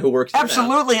 Hannah, who works here now.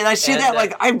 Absolutely, and I see And, that.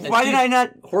 Like, why did I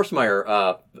not?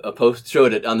 Horsemeyer post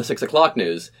showed it on the 6 o'clock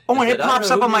news. Oh, and it said, "I don't pops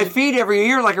know up who on my did it." feed every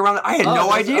year. Like around, I had no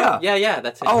that's- idea. Yeah,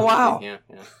 that's it. Oh, wow. Yeah.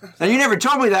 And you never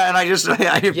told me that, and I just.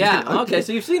 Yeah, okay,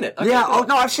 so you've seen it. Okay, Yeah. cool. Oh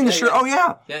no, I've seen the shirt. Oh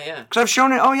yeah. Yeah. Because I've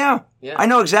shown it. Oh yeah. Yeah. I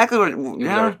know exactly what. It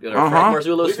Yeah. was our Frank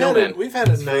Marzullo We've snowman. had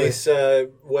a nice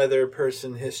weather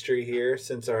person history here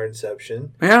since our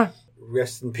inception. Yeah.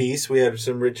 Rest in peace. We had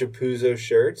some Richard Puzo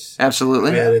shirts.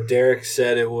 Absolutely. We had a Derek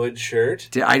Said It Would shirt.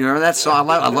 I remember that song.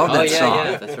 I love that song.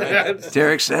 Yeah, that's right.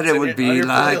 Derek said it would on be your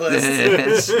like playlist.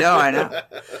 this. No, I know.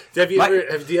 Have you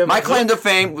do you have My claim to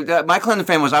fame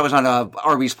was I was on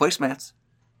Arby's placemats.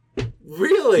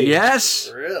 Really?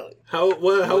 Yes. Really? How old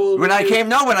When were I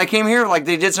you? came here, like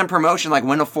they did some promotion, like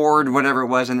win a Ford, whatever it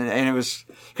was, and it was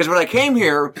because when I came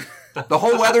here, the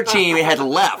whole weather team had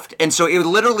left, and so it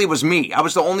literally was me. I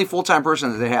was the only full-time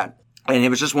person that they had, and it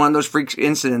was just one of those freak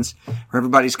incidents where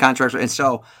everybody's contracts. And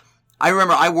so I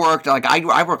remember I worked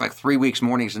like 3 weeks,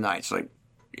 mornings and nights, like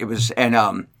it was,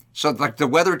 and so like the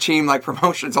weather team like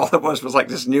promotions, all it was like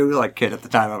this new like kid at the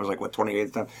time. I was like 28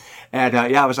 at the time, and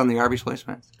I was on the Arby's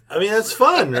placemats. I mean, that's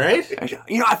fun, right?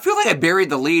 I feel like I buried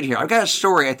the lead here. I've got a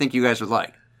story I think you guys would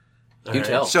like. You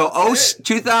tell. So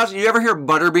 2000, you ever hear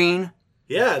Butterbean?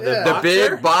 Yeah, Yeah. The boxer?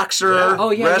 big boxer, Yeah. Oh,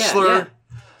 yeah, wrestler, yeah.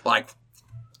 like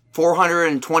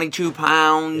 422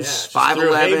 pounds, Yeah, just threw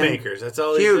 5'11". haymakers. That's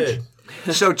all he Huge.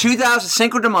 did. So 2000,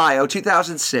 Cinco de Mayo,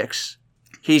 2006,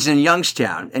 he's in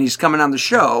Youngstown, and he's coming on the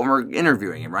show, and we're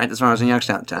interviewing him, right? That's when I was in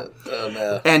Youngstown town. Oh,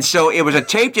 no. And so it was a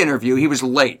taped interview. He was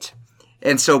late.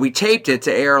 And so we taped it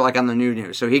to air like on the new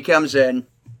news. So he comes in,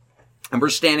 and we're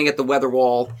standing at the weather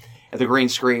wall at the green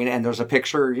screen, and there's a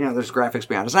picture, there's graphics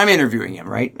behind us. I'm interviewing him,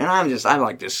 right? And I'm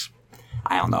like this,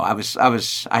 I don't know.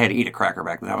 I had to eat a cracker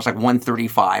back then. I was like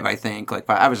 135, I think. Like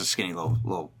I was a skinny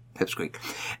little pipsqueak.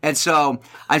 And so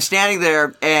I'm standing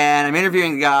there, and I'm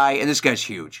interviewing the guy, and this guy's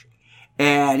huge.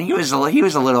 And he was a little,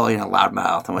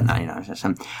 loudmouth and whatnot,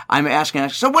 So I'm asking,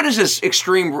 so what is this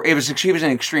extreme? He was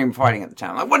in extreme fighting at the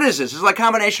time. Like, what is this? Is it like a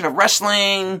combination of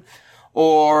wrestling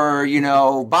or,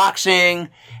 boxing?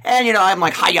 And, I'm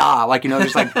like, hi-ya, like,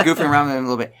 just like goofing around with him a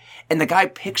little bit. And the guy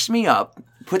picks me up,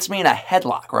 puts me in a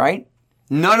headlock, right?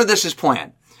 None of this is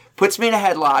planned. Puts me in a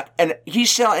headlock, and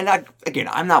he's selling. And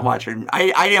I'm not watching.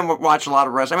 I didn't watch a lot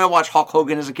of wrestling. I watched Hulk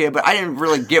Hogan as a kid, but I didn't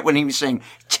really get when he was saying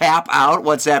tap out.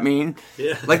 What's that mean?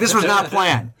 Yeah. Like, this was not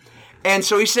planned. And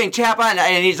so he's saying tap out,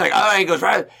 and he's like, oh, and he goes,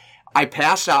 right. I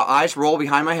pass out, eyes roll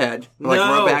behind my head,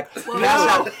 roll back, pass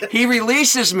out. He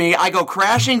releases me. I go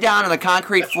crashing down on the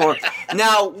concrete floor.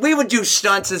 Now, we would do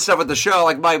stunts and stuff at the show.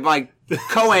 Like, my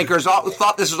co-anchors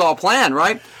thought this was all planned,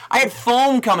 right? I had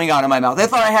foam coming out of my mouth. They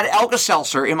thought I had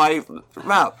Alka-Seltzer in my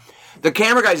mouth. The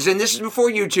camera guy, and this is before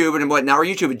YouTube and what, now our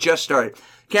YouTube had just started.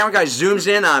 Camera guy zooms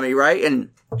in on me, right? And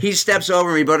he steps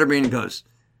over me, Butterbean, and goes,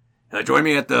 join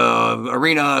me at the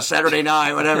arena Saturday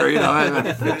night, whatever,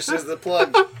 Finishes the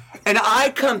plug. And I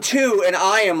come to, and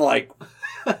I am like,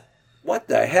 what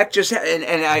the heck just happened?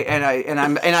 And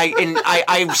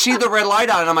I see the red light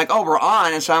on, and I'm like, oh, we're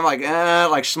on. And so I'm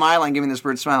like smiling, giving this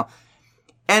weird smile.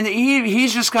 And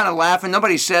he's just kind of laughing.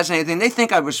 Nobody says anything. They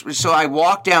think I was. So I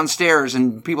walk downstairs,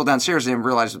 and people downstairs didn't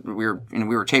realize that we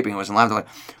were taping. It wasn't live. They're like,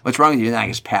 "What's wrong with you?" And I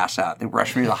just pass out. They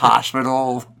rushed me to the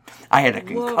hospital. I had a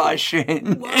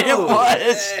concussion. Whoa.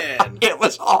 It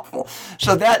was awful.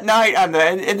 So that night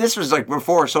and this was like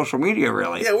before social media,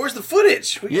 really. Yeah, where's the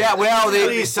footage?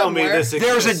 Please tell me this.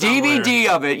 There's a DVD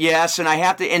of it, yes, and I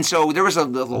have to. And so there was a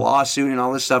lawsuit and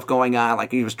all this stuff going on.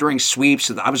 Like it was during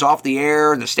sweeps. I was off the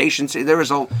air. The station. There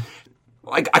was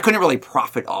I couldn't really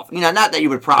profit off. Not that you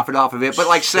would profit off of it, but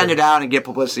like send it out and get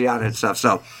publicity on it and stuff.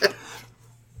 So.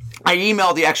 I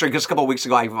emailed the extra just a couple of weeks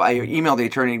ago. I emailed the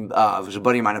attorney. It was a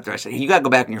buddy of mine up there. I said, hey, you got to go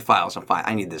back in your files. I'm fine.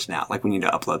 I need this now. Like, we need to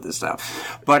upload this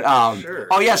stuff. But, sure.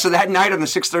 Oh, yeah. So that night on the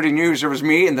 6:30 news, there was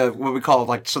me and what we call,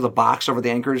 the box over the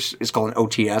anchors is called an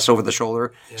OTS, over the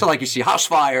shoulder. Yeah. So, like, you see house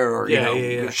fire or,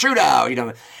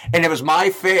 shootout, And it was my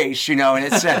face, and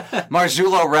it said,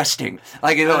 Marzullo resting.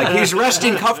 Like he's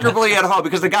resting comfortably at home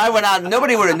because the guy went on,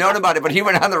 nobody would have known about it, but he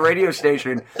went on the radio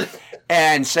station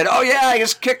and said, oh, yeah, I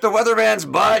just kicked the weatherman's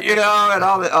butt, and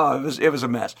all that. Oh, it was a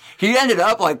mess. He ended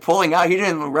up, pulling out. He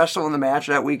didn't wrestle in the match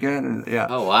that weekend. And, yeah.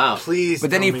 Oh, wow. Please. But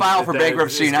then he filed for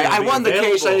bankruptcy, and I won the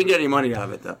case. I didn't get any money out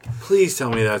of it, though. Please tell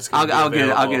me that's going to be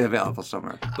available. I'll get it available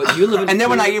somewhere. But you live in... And then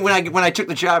when I took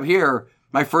the job here,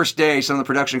 my first day, some of the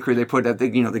production crew, they put, they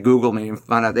Googled me and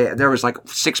found out there was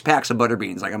 6 packs of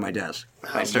Butterbeans on my desk.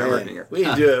 I started working here. We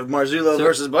need to do a Marzullo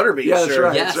versus Butterbeans. Yeah, that's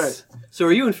right. Yes. That's right. So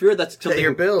are you in fear that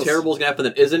something terrible is going to happen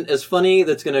that isn't as funny,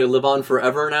 that's going to live on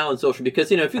forever now in social?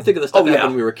 Because, if you think of the stuff that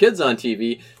happened when we were kids on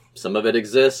TV, some of it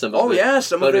exists, some of it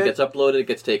gets uploaded, it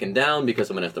gets taken down because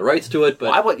someone has the rights to it.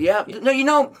 But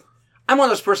No, I'm one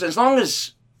of those persons, as long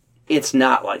as it's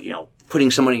not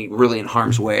putting somebody really in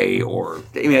harm's way or,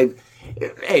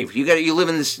 hey, you live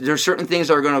in this, there's certain things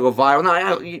that are going to go viral. No,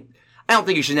 I don't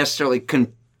think you should necessarily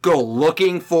go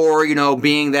looking for,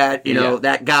 being that,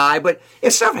 that guy. But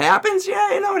if stuff happens, it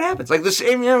happens. Like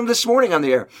this morning on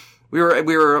the air, we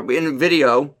were in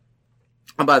video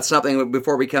about something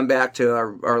before we come back to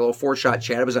our little 4-shot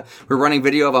chat. We were running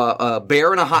video of a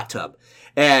bear in a hot tub,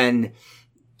 and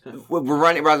we're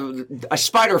running. A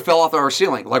spider fell off our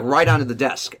ceiling, right onto the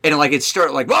desk, and it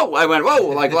started whoa! I went whoa,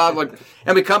 loud,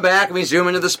 and we come back and we zoom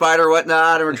into the spider, or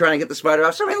whatnot, and we're trying to get the spider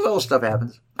off. So many little stuff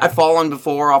happens. I've fallen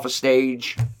before off a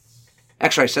stage.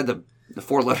 Actually, I said the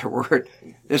 4-letter word.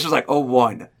 This was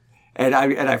 01, and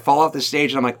I fall off the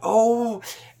stage, and I'm like, oh,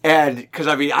 and because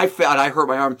I felt I hurt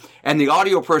my arm, and the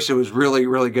audio person was really,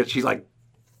 really good. She's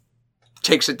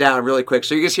takes it down really quick.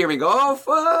 So you just hear me go, oh,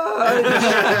 fudge!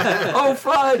 Oh,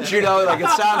 fudge! It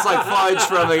sounds like fudge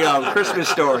from the Christmas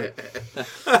Story.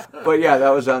 But yeah,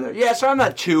 that was on there. Yeah, so I'm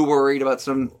not too worried about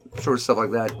some sort of stuff like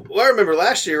that. Well, I remember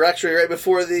last year, actually right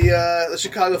before the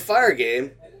Chicago Fire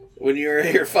game, when you were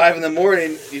here 5 in the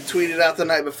morning, you tweeted out the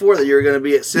night before that you were going to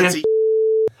be at Cincy.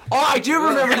 Oh, I do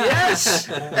remember. Yes.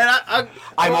 And I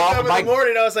woke up in the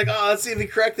morning. I was like, oh, let's see if he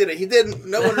corrected it. He didn't.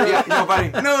 No one really.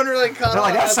 No one really caught on.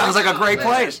 Like, that sounds like a great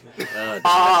place.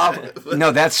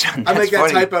 No, that's. I make that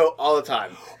funny. typo all the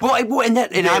time. Well,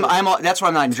 that's why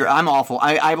I'm awful.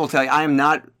 I will tell you,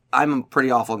 I'm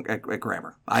pretty awful at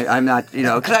grammar. I'm not,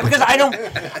 because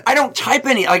I don't type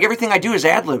any. Like everything I do is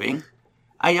ad-libbing.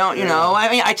 I don't, I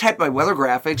mean, I type my weather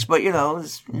graphics, but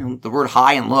the word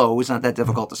high and low is not that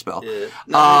difficult to spell. Yeah.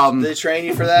 Now, did they train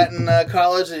you for that in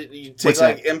college? You take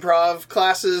like improv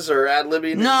classes or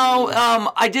ad-libbing? No,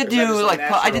 I did do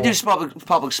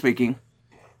public speaking.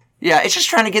 Yeah, it's just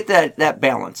trying to get that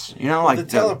balance, like the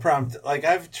teleprompter. Like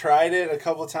I've tried it a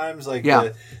couple times, like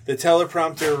the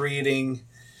teleprompter reading,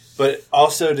 but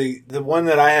also the one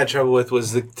that I had trouble with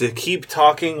was to keep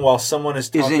talking while someone is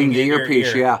talking in the your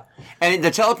earpiece. Ear. Yeah, and the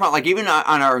teleprompter, like even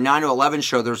on our 9 to 11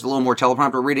 show, there's a little more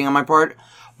teleprompter reading on my part.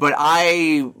 But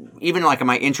even like in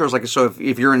my intros, like so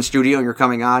if you're in studio and you're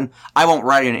coming on, I won't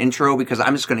write an intro because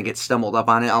I'm just going to get stumbled up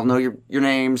on it. I'll know your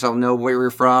names, I'll know where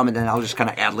you're from, and then I'll just kind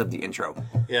of ad-lib the intro.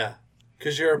 Yeah.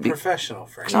 Because you're a professional,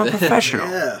 Frank. I'm a professional.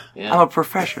 Yeah. I'm a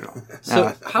professional.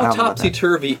 So how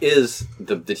topsy-turvy is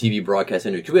the TV broadcast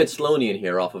industry? 'Cause we had Sloaney in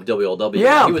here off of WLW.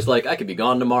 Yeah. He was like, I could be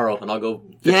gone tomorrow and I'll go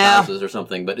fix houses or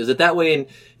something. But is it that way?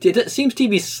 It seems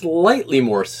TV slightly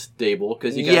more stable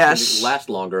because you guys last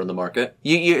longer in the market.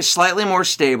 You're slightly more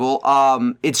stable.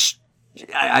 I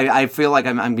feel like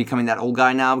I'm becoming that old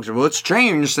guy now because it's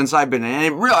changed since I've been in. And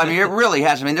it really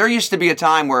has. I mean, there used to be a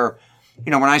time where,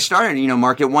 when I started,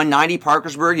 Market 190,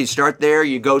 Parkersburg, you start there,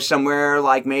 you go somewhere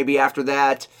like maybe after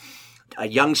that,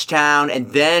 Youngstown,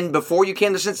 and then before you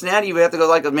came to Cincinnati, you would have to go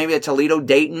like maybe a Toledo,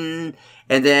 Dayton,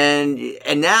 and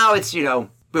now it's,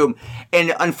 boom.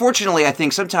 And unfortunately, I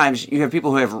think sometimes you have people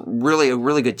who have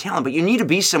really good talent, but you need to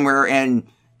be somewhere and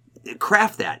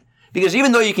craft that. Because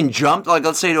even though you can jump, like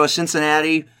let's say to a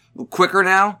Cincinnati quicker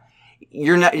now,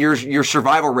 your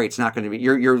survival rate's not going to be.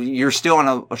 You're still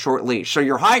on a short leash, so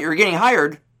you're getting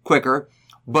hired quicker,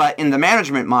 but in the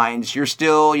management minds, you're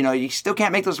still you still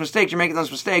can't make those mistakes. You're making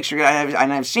those mistakes. And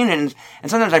I've seen it, and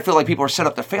sometimes I feel like people are set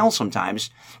up to fail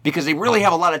sometimes because they really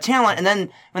have a lot of talent, and then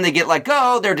when they get let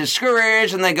go, they're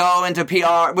discouraged and they go into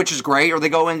PR, which is great, or they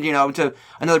go in to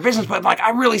another business. But like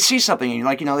I really see something in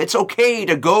you, it's okay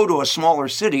to go to a smaller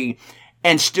city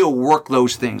and still work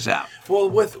those things out. Well,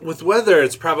 with weather,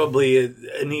 it's probably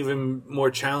an even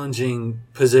more challenging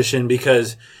position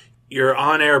because your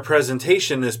on-air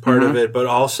presentation is part of it, but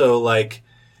also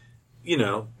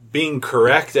being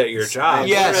correct at your job.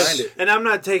 Yes. And I'm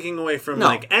not taking away from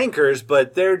anchors,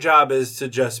 but their job is to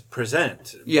just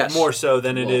present. Yes. More so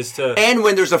than it is to. And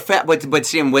when there's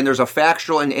when there's a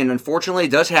factual, and unfortunately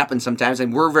it does happen sometimes,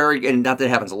 and and not that it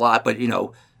happens a lot, but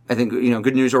I think,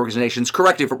 good news organizations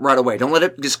correct it right away. Don't let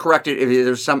it just correct it if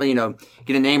there's something,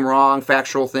 get a name wrong,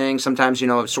 factual thing. Sometimes,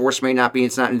 a source may not be,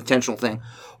 it's not an intentional thing.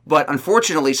 But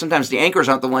unfortunately, sometimes the anchors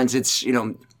aren't the ones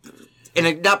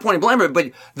and not pointing blame,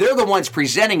 but they're the ones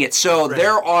presenting it. So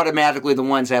they're automatically the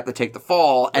ones that have to take the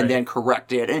fall and then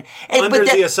correct it. And under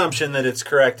the assumption that it's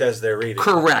correct as they're reading.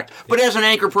 Correct. Yeah. But as an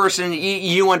anchor person,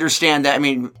 you understand that. I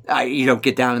mean, you don't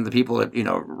get down in the people that,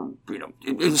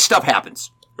 stuff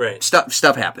happens. Right.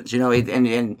 Stuff happens,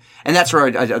 and that's where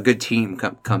a good team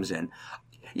comes in.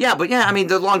 Yeah, but I mean,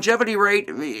 the longevity rate,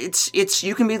 it's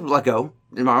you can be let go.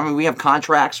 I mean, we have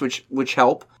contracts which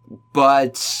help,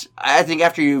 but I think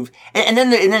after you've and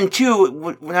then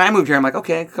too, when I moved here, I'm like,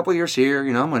 okay, a couple of years here,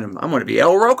 I'm gonna be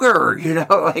El Roker,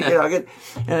 get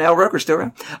El Roker's still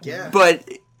around. Yeah. But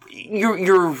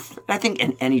you're I think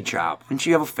in any job, once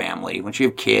you have a family, once you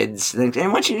have kids, and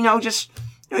once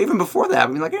even before that,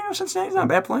 I mean, Cincinnati's not a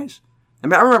bad place. I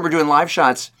mean, I remember doing live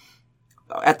shots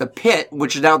at the Pit,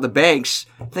 which is now the Banks,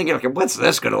 thinking, okay, what's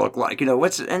this going to look like?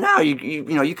 And now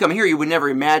you come here, you would never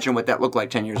imagine what that looked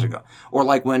like 10 years ago. Or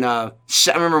like when, I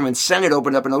remember when Senate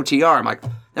opened up an OTR, I'm like,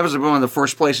 that was one of the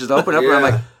first places to open up, and I'm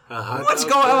like, what's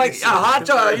going on? Like a hot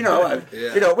dog,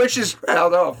 which is, I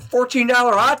don't know, a $14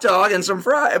 hot dog and some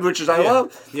fries, which is, I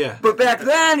love. Yeah. But back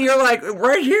then, you're like,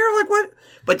 right here, like what?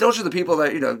 But those are the people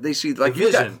that, they see, like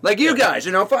you guys,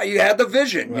 you had the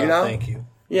vision, Thank you.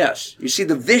 Yes, you see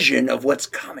the vision of what's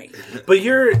coming. But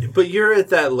you're at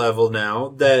that level now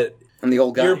that I'm the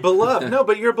old guy. You're beloved. No,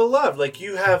 but you're beloved. Like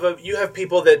you have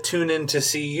people that tune in to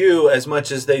see you as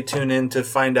much as they tune in to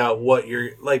find out what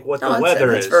the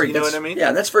weather is. You know what I mean?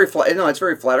 Yeah, that's very it's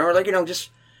very flattering. Or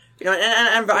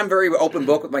and I'm very open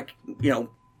book with my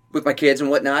with my kids and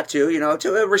whatnot too.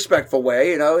 To a respectful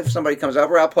way. If somebody comes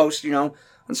over, I'll post on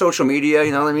social media.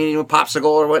 Popsicle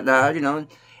or whatnot.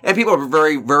 And people are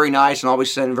very, very nice and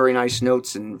always send very nice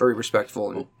notes and very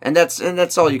respectful. And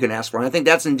that's all you can ask for. And I think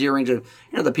that's endearing to,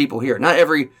 the people here. Not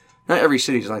every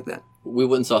city's like that. We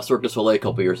went and saw Cirque du Soleil a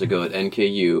couple years ago at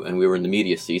NKU, and we were in the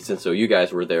media seats, and so you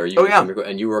guys were there.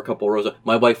 And you were a couple rows up.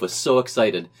 My wife was so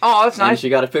excited. Oh, that's nice. And she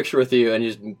got a picture with you, and you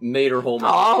just made her whole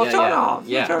moment.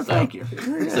 Thank you.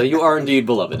 So you are indeed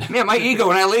beloved. Yeah, my ego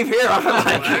when I leave here, I'm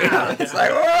like, it's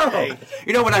like, whoa.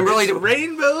 When I'm really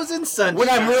rainbows and sunshine.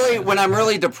 When I'm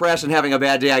really depressed and having a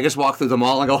bad day, I just walk through the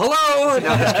mall and go, hello.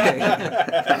 No, just kidding.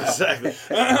 Exactly.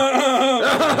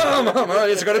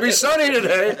 It's going to be sunny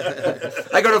today.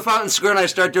 I go to Fountain Square and I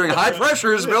start doing high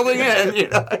pressures building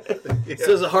in.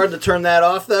 So is it hard to turn that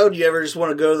off though? Do you ever just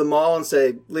want to go to the mall and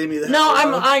say, "Leave me the hell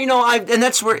alone"?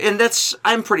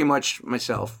 I'm pretty much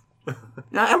myself.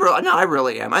 I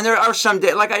really am. And there are some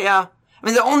days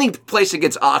the only place it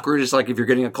gets awkward is like if you're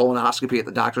getting a colonoscopy at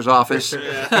the doctor's office,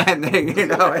 and they, and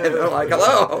they're like,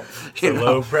 "Hello,"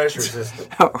 low pressure system.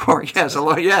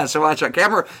 So watch out,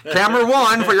 camera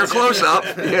one for your close up.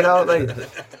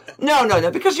 No,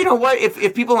 because you know what?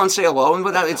 If people don't say hello and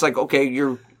without, it's like, okay,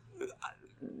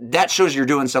 that shows you're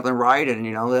doing something right,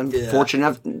 and I'm fortunate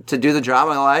enough to do the job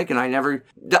I like, and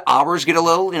the hours get a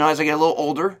little, as I get a little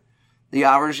older, the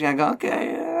hours, I go,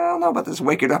 okay, I don't know about this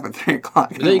waking up at 3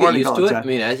 o'clock in the morning. You get used to it? I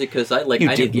mean, because I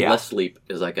need less sleep.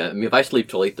 If I sleep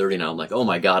till 8:30 now, I'm like, oh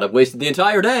my God, I've wasted the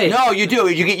entire day. No, you do.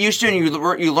 You get used to it, and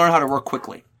you learn how to work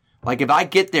quickly. Like, if I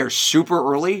get there super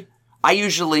early, I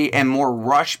usually am more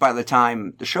rushed by the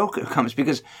time the show comes,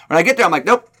 because when I get there, I'm like,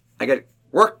 nope, I got to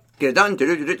work, get it done,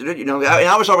 and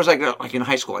I was always like in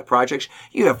high school, like projects,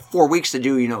 you have 4 weeks to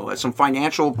do, some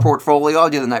financial portfolio.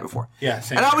 I'll do the night before. Yeah,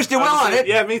 same. And I always do well on it.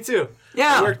 Yeah, me too.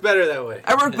 Yeah. I work better that way.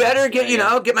 I work better,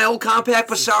 get my old compact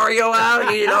Vasario out,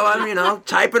 I'm,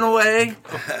 typing away.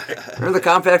 Remember the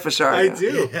compact Vasario? I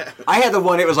do. I had the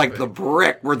one, it was like the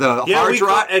brick, where the hard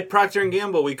drive. At Procter &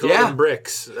 Gamble, we called them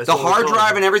bricks. That's the hard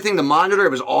drive and everything, the monitor,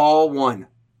 it was all one.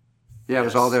 Yeah, it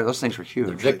was all there. Those things were huge.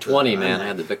 The VIC 20, man. I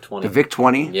had the VIC 20. The VIC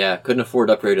 20? Yeah, couldn't afford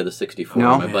to upgrade to the 64.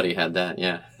 No? My buddy had that,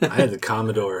 yeah. I had the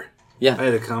Commodore. Yeah. I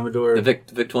had the Commodore. The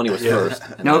VIC 20 was first.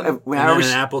 And then an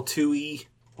Apple IIe.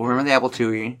 Well, remember the Apple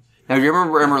IIe? Now, do you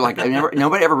remember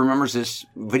nobody ever remembers this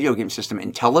video game system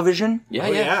in television?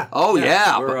 Yeah. Oh,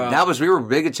 yeah. We were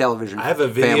big at television. I have a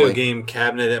video game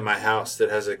cabinet at my house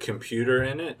that has a computer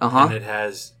in it. And it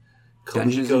has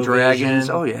Dungeons and Dragons.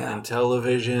 Oh, yeah. And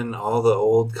television, all the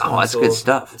old consoles. Oh, that's good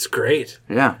stuff. It's great.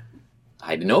 Yeah.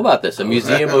 I didn't know about this. A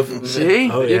museum of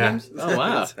video games? Oh,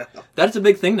 wow. That's a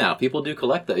big thing now. People do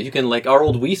collect that. You can, like our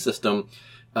old Wii system,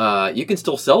 you can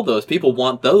still sell those. People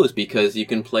want those because you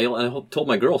can play, and I told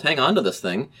my girls, hang on to this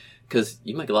thing, because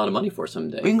you make a lot of money for it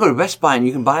someday. We can go to Best Buy and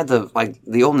you can buy the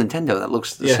old Nintendo that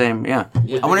looks the same. Yeah.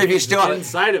 I wonder if you still have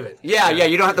inside of it. Yeah.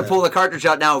 You don't have to pull the cartridge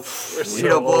out now.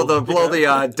 Blow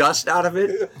the dust out of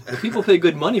it. Well, people pay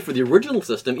good money for the original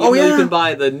system, even though you can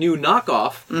buy the new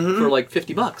knockoff for like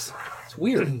 $50. It's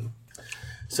weird.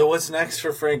 So what's next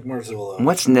for Frank Marzullo?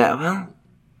 What's next? Well,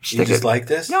 you just like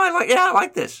this? No, I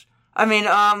like this. I mean,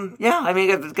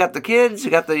 got the kids.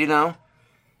 You got the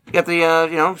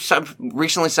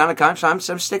recently signed a contract.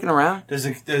 I'm sticking around. Does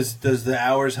the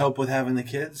hours help with having the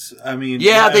kids? I mean,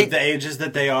 the ages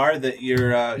that they are, that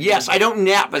you're. Yes, I don't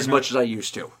nap as much as I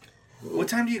used to. What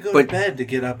time do you go to bed to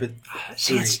get up at?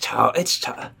 See, it's tough. It's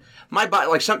tough. My body,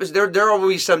 like there will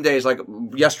be some days, like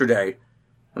yesterday.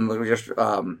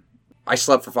 I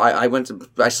slept for 5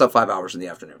 hours in the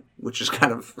afternoon, which is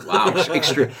kind of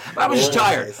extreme. I was just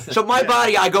tired. So my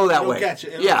body, I go that way.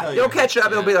 It'll catch up.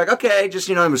 It'll be like, okay, just,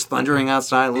 it was thundering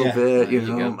outside a little bit.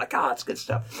 I'm like, it's good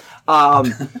stuff.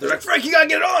 They're like, Frank, you gotta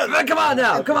get on. Come on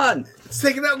now, come on. It's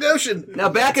taking out Goshen. Now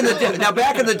back in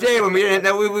the day when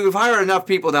we've hired enough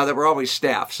people now that we're always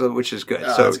staff, so which is good.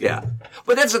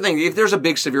 But that's the thing. If there's a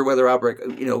big severe weather outbreak,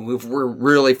 if we're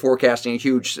really forecasting a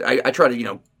huge, I try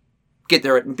to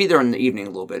be there in the evening a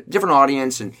little bit. Different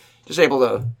audience and just able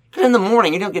to... Because in the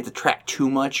morning, you don't get to track too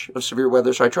much of severe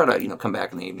weather, so I try to, come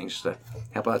back in the evenings to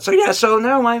help out. So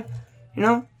now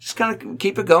just kind of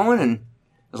keep it going, and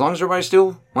as long as everybody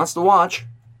still wants to watch,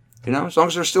 as long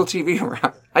as there's still TV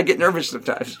around. I get nervous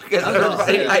sometimes. Because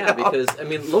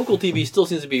local TV still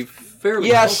seems to be fairly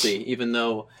healthy, even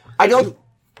though...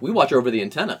 We watch over the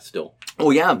antenna still. Oh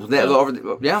yeah, Well,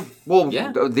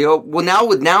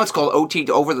 now it's called OTT,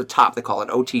 over the top. They call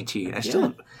it OTT.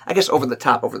 I guess over the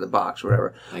top, over the box,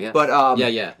 whatever. I guess. But I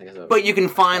guess so. But you can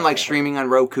find like streaming on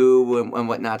Roku and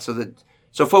whatnot.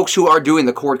 So folks who are doing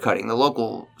the cord cutting, the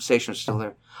local station is still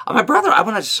there. My brother, I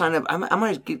want to sign up. I'm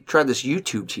going to try this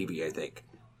YouTube TV. I think,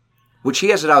 which he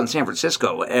has it out in San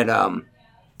Francisco, and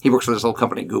He works for this little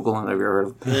company, Google. I don't know if you've ever heard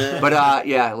of it. But,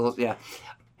 yeah.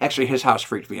 Actually, his house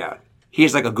freaked me out. He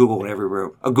has like a Google in every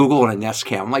room. A Google and a Nest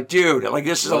Cam. I'm like, dude, like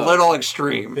this is a little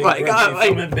extreme. Big Like, Brother,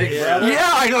 filming Big Brother.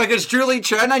 yeah, I know. Like, is Julie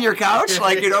Chen on your couch?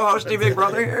 Like, hosting Big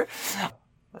Brother here?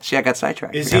 See, I got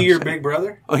sidetracked. Is he your big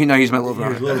brother? Oh, no, he's my little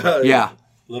brother. Little brother. Yeah.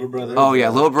 Little brother. Oh, yeah,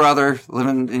 little brother,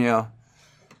 living the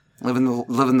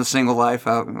single life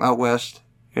out west.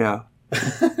 Yeah.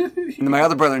 And my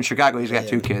other brother in Chicago, he's got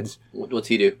 2 kids. What's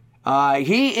he do?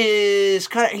 He is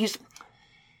he's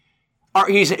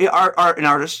an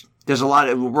artist. There's a lot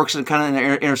of works in kind of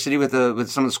in the inner city with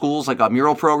some of the schools, like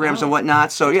mural programs and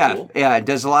whatnot. So cool.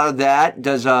 Does a lot of that.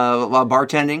 Does a lot of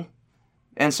bartending,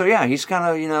 and so he's kind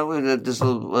of does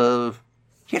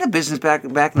he had a business back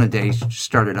in the day. He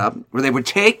started up where they would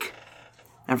take.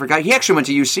 I forgot. He actually went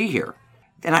to UC here,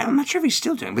 and I'm not sure if he's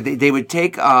still doing, but they would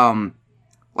take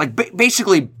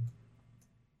basically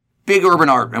big urban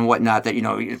art and whatnot that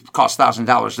it costs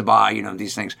 $1,000 to buy.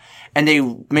 These things, and they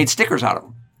made stickers out of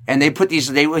them. And they put these.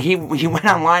 He went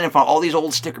online and found all these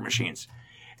old sticker machines.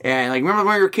 And like, remember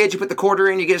when you were kids, you put the quarter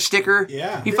in, you get a sticker.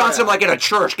 Yeah. He found some like in a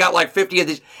church, got like 50 of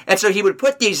these, and so he would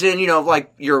put these in,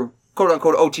 like your quote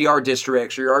unquote OTR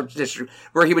districts or your art district,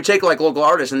 where he would take like local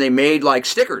artists and they made like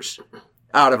stickers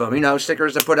out of them.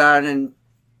 Stickers to put on, and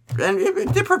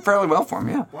it did fairly well for him.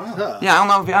 Yeah. Wow. Yeah. I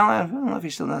don't know if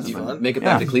he still does it. but- Make it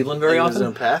back to Cleveland very His often?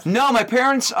 own path. No, my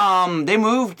parents they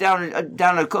moved down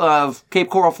to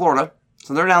Cape Coral, Florida.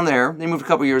 So they're down there. They moved a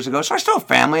couple years ago. So I still have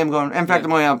family. I'm going. In fact,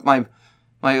 I'm going out. My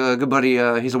good buddy,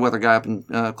 he's a weather guy up in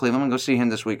Cleveland. I'm going to go see him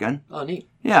this weekend. Oh, neat.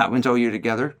 Yeah, went to OU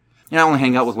together. I only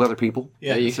hang out with weather people.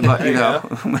 Yeah, you So, but, no,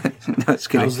 it's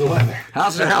kidding. How's the weather?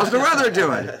 How's the weather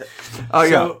doing? Oh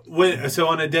yeah. So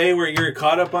on a day where you're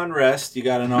caught up on rest, you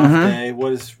got an off day.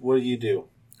 What do you do?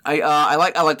 I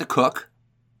like to cook.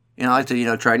 I like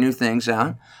to try new things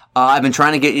out. I've been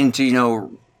trying to get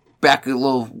into back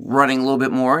running a little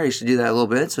bit more. I used to do that a little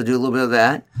bit, so do a little bit of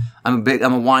that. I'm a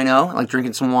wino. I like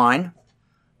drinking some wine.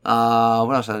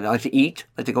 What else? I like to eat.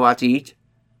 I like to go out to eat.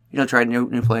 Try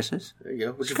new places. There you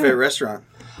go. What's your favorite restaurant?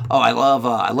 Oh, I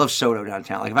love Soto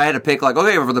downtown. Like if I had to pick, like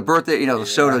for the birthday, the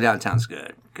Soto downtown's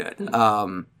good.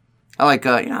 I like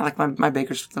my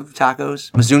baker's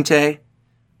tacos. Mazunte,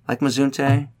 like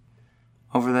Mazunte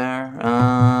over there.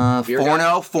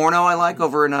 Forno, I like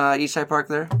over in Eastside Park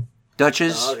there.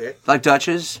 Dutch's, like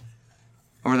Dutch's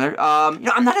over there. I'm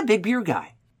not a big beer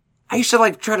guy. I used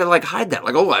to try to hide that.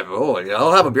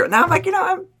 I'll have a beer. Now I'm like,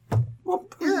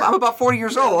 I'm about 40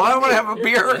 years old. I don't want to have a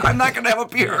beer. I'm not going to have a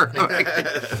beer.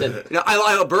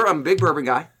 I'm a big bourbon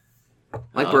guy. I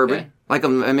like bourbon. Okay.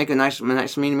 I make a nice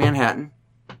mean Manhattan.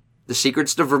 The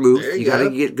secret's the vermouth. You got to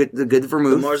get the good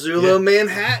vermouth. The Marzullo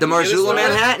Manhattan. The Marzullo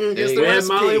Manhattan. Here's the We had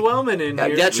recipe. Molly Wellman in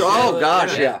here. That's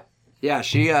yeah.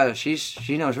 She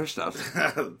knows her stuff.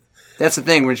 That's the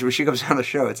thing when she comes on the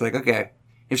show. It's like, okay,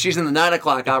 if she's in the 9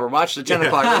 o'clock hour, watch the 10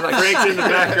 o'clock. It's like Frank's in the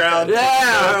background.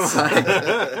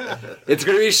 yeah, it's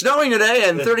going to be snowing today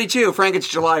and 32. Frank, it's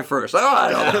July 1st. Oh,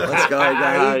 I don't know. Let's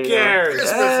go. Who cares?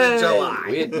 Christmas in July.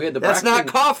 We had the That's Braxton, not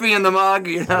coffee in the mug,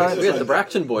 We had the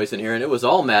Braxton boys in here, and it was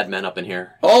all Mad Men up in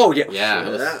here. Oh yeah. Yeah.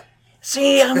 It was, Yeah.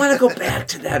 See, I want to go back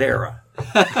to that era.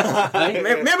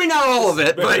 Maybe not all of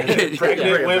it, but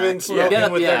Pregnant women smoking Yeah.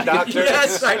 with their doctors.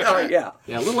 yes, I know. Yeah.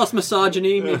 yeah, a little less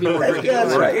misogyny, maybe more drinking.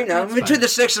 That's right. Between the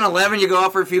 6 and 11, you go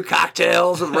out for a few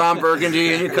cocktails with Ron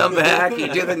Burgundy, and you come back,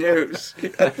 you do the news.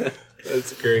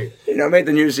 That's great. Make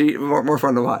the news more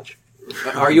fun to watch.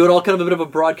 Are you at all kind of a bit of a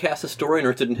broadcast historian or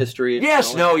interested in history?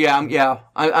 Yes. No. Yeah.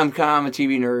 I'm a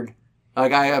TV nerd.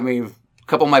 A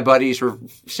couple of my buddies were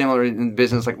similar in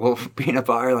business. Like, we'll be in a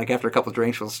bar. Like after a couple of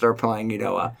drinks, we'll start playing.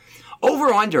 Over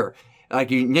under.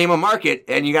 Like you name a market,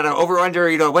 and you got to over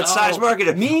under. What size market?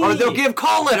 Or they'll give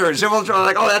call letters, and we'll try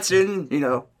like, that's in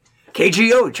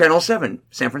KGO Channel 7,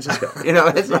 San Francisco.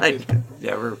 It's like,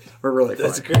 yeah, we're really fun.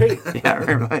 That's great.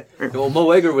 Yeah, Well,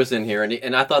 Mo Egger was in here,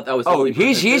 and I thought that was...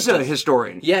 he's a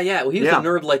historian. Yeah. Well, he was a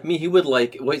nerd like me. He would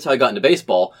wait till I got into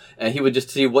baseball, and he would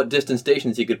just see what distant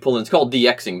stations he could pull in. It's called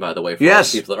DXing, by the way, for all the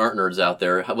people that aren't nerds out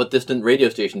there. What distant radio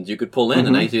stations you could pull in,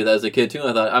 and I used to do that as a kid, too. And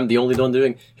I thought, I'm the only one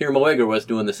doing... Here, Mo Egger was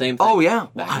doing the same thing. Oh, yeah.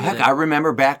 Heck, I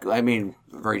remember back,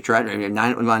 very tragic.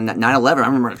 9/11, I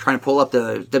remember trying to pull up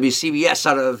the WCBS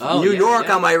out of New York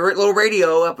on my little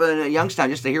radio up in Youngstown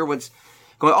just to hear what's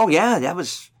going. Oh yeah, that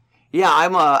was. Yeah,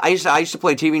 I used to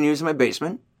play TV news in my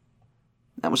basement.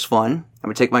 That was fun. I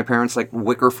would take my parents'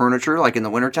 wicker furniture, in the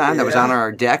wintertime, that was on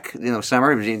our deck.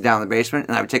 Summer, it was down in the basement,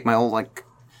 and I would take my old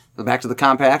back to the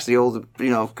compacts, the old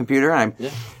computer. And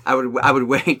I would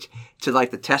wait till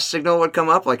the test signal would come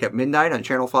up at midnight on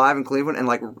Channel 5 in Cleveland, and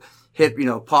hit,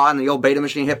 pause on the old beta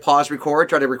machine, hit pause, record,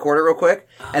 try to record it real quick.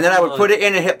 And then I would put it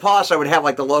in and hit pause so I would have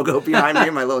like the logo behind me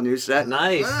in my little news set.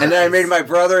 Nice. And then I made my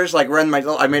brothers like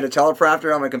I made a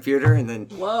teleprompter on my computer and then.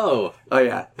 Whoa. Oh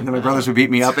yeah. And then my brothers would beat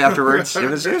me up afterwards. It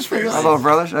was pretty good. My little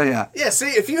brothers. Oh yeah. Yeah, see,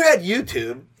 if you had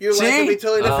YouTube, your life would be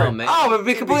totally different. Oh, man. Oh, it would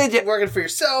be You'd completely different. working for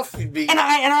yourself. You'd be. And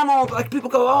I'm all like, people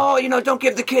go, oh, don't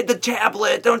give the kid the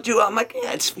tablet. Don't do. I'm like,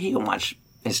 yeah, he can watch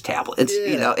his tablet. It's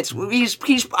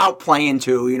he's out playing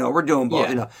too. We're doing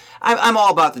both. Yeah. I'm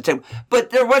all about the tablet.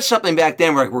 But there was something back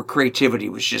then where creativity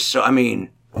was just so. I mean.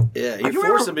 Yeah, you you're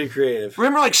forced to be creative.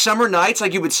 Remember, like summer nights,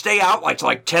 like you would stay out like till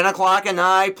like 10 o'clock at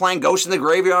night playing Ghosts in the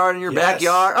Graveyard in your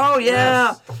backyard. Oh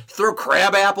yeah, throw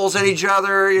crab apples at each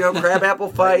other. Crab apple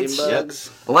fights. Lightning bugs.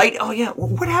 Oh yeah,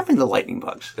 what happened to the lightning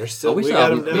bugs? They're still. we We saw got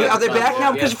them. them. Yeah. Are they back now?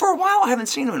 Yeah. Because for a while I haven't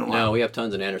seen them in a while. No, we have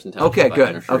tons in Anderson Township. Okay, I can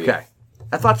good. assure you. Okay,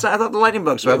 I thought the lightning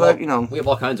bugs. So I thought We have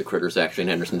all kinds of critters actually in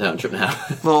Anderson Township now.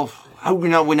 Well, I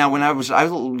lived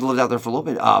out there for a little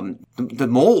bit. The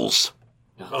moles.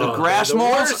 The grass the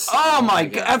moles. worst. Oh my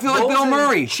god! I feel like Bill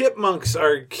Murray. Chipmunks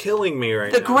are killing me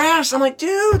right The now. grass. I'm like,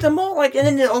 dude, the mole. Like, and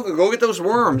then go get those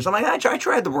worms. I'm like, I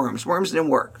tried the worms. Worms didn't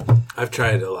work. I've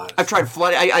tried a lot. I've tried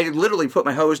flooding. I literally put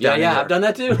my hose down. in there. I've done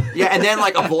that too. Yeah, and then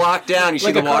like a block down, you see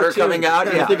Like the a water cartoon. coming out.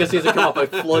 I Yeah. think I see it come up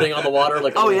like floating on the water,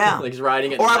 like like he's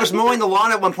riding it. Or I was mowing the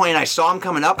lawn at one point and I saw him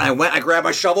coming up, and I grabbed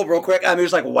my shovel real quick, and he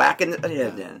was like whacking.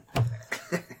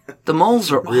 The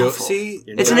moles are awful. See,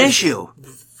 It's an issue.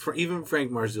 Even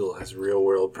Frank Marzullo has real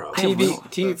world problems.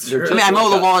 I mow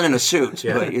the lawn in a suit,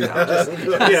 but yeah,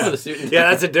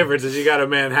 that's the difference. Is you got a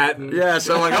Manhattan. Yeah,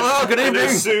 so I'm like, hello, good in a evening.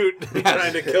 suit,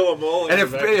 trying to kill a mole. And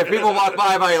if people walk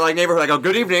by my like neighborhood, I go,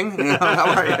 good evening.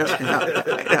 How are you?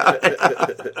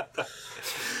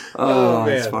 Oh,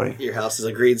 man. that's funny. Your house is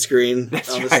a green screen on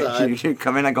the side. You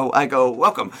come in, I go,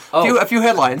 welcome. A few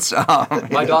headlines.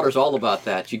 My daughter's all about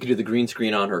that. She could do the green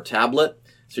screen on her tablet.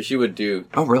 So she would do.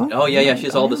 Oh really? Oh yeah. She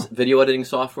has all this video editing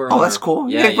software. Oh, on that's her. cool.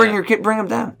 Yeah, Bring your kid, bring them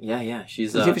down. Yeah.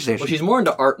 She's TV station. she's more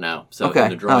into art now, so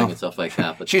into drawing and stuff like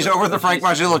that. But She's over the Frank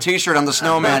Marzullo T-shirt on the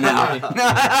snowman now.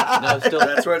 No, still,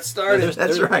 That's where it started.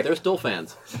 That's right. They're still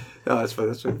fans. Oh, that's funny.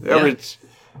 That's funny. Yeah.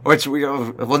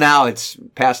 Well, now it's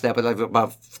past that, but like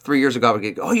about 3 years ago, I would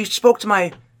get, you spoke to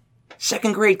my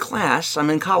second grade class. I'm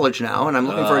in college now, and I'm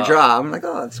looking for a job. I'm like,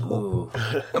 oh, that's cool.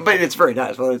 But it's very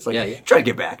nice. Well, it's like, try to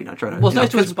get back, try to. Well, it's nice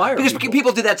to inspire because people.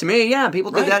 people did that to me. Yeah,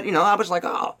 people did that. I was like,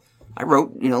 I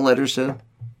wrote, letters to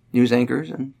news anchors,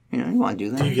 and you want to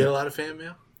do that. Do you get a lot of fan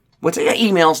mail? What's it? Yeah,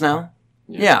 emails now.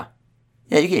 Yeah,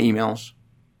 you get emails.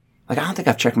 Like, I don't think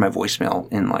I've checked my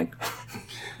voicemail in like.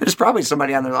 There's probably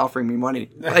somebody on there offering me money.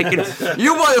 Like,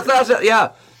 you want 1,000?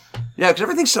 Yeah, because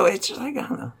everything's so. It's just like, I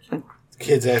don't know.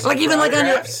 Kids ask Like even like on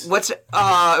your autographs.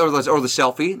 or the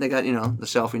selfie. They got the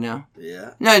selfie now.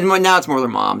 Yeah. No, now it's more their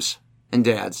moms and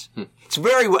dads. It's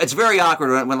very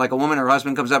awkward when like a woman or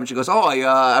husband comes up and she goes, "Oh,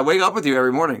 I wake up with you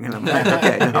every morning," and I'm like,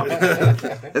 "Okay," and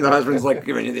the husband's like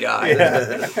giving you the eye.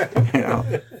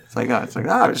 It's like,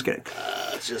 I'm just kidding.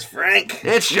 It's just Frank.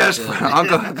 It's just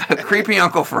creepy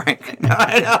Uncle Frank. No,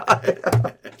 I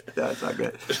know. No, it's not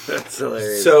good. That's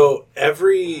hilarious. So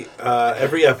every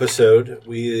episode,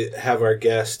 we have our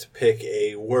guest pick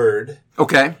a word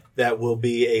Okay. that will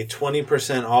be a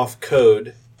 20% off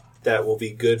code that will be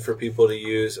good for people to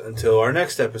use until our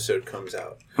next episode comes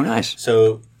out. Oh, nice.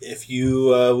 So if you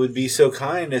would be so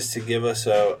kind as to give us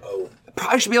a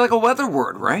Probably should be like a weather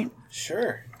word, right?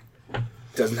 sure.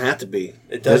 Doesn't have to be.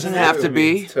 It Doesn't have to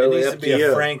be. It Totally needs up to to be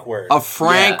you. a Frank word. A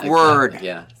Frank word.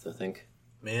 Yeah, so I think.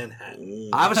 Manhattan.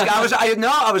 I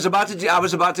was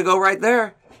about to go right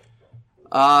there.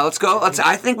 Let's go.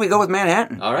 I think we go with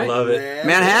Manhattan. All right. Love it.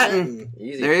 Manhattan.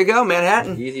 Easy. There you go,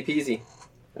 Manhattan. Easy peasy.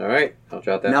 All right. I'll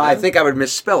jot that No, down. I think I would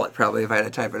misspell it probably if I had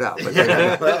to type it out.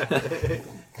 But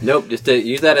Nope. Just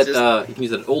use that at you can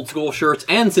use it at old school shirts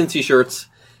and Cincy shirts,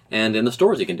 and in the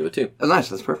stores you can do it too. oh, nice.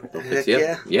 That's perfect. Heck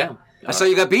Yep. yeah. I saw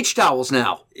you got beach towels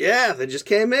now. Yeah, they just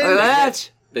came in. Look at that.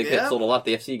 Big Yeah. Hit sold a lot at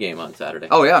the FC game on Saturday.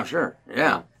 Oh yeah, sure.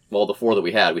 Yeah. Well, the 4 that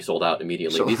we had, we sold out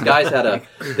immediately. So- These guys had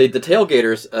the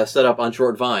tailgaters set up on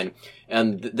Short Vine,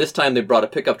 and this time they brought a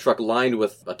pickup truck lined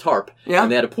with a tarp, Yeah.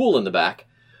 and they had a pool in the back.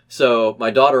 So my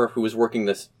daughter, who was working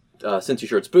this Cincy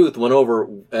Shirts booth, went over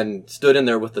and stood in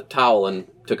there with the towel and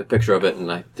took a picture of it, and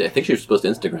I think she was supposed to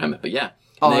Instagram it, but yeah.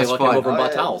 Oh, and they that's all fun. came over and Oh,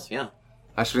 bought yeah. towels, yeah.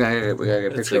 Actually, we gotta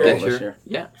get a It's picture a of all this picture. here.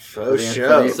 Yeah. For For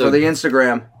sure. the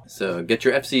Instagram. So get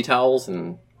your FC towels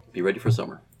and be ready for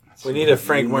summer. We need a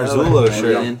Frank Marzullo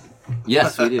shirt.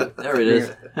 Yes, we do. There it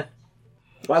is.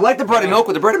 Well, I like the bread and milk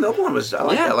one. The bread and milk one was. I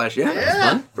liked Yeah. that last year.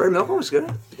 Fun. Bread and milk one was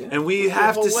good. And we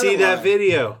have whole to see weather that line.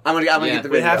 video. I'm gonna Yeah. get the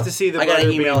We video. have to see the I gotta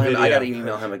Butterbean email him. I video. gotta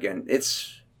email him again.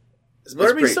 Is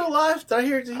Butterbean pretty- still alive? Did I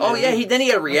hear? Oh yeah, then he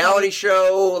had a reality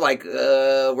show like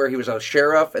where he was a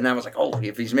sheriff, and I was like, oh,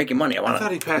 if he's making money, I I want thought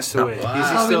to. he passed away. Wow. Is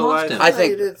he Oh, we still lost alive? him. I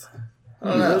think. I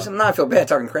don't know. Now I feel bad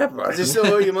talking crap about Does he it. still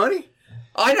owe you money?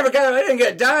 I didn't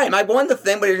get a dime. I won the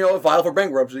thing, but filed for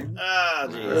bankruptcy. Ah,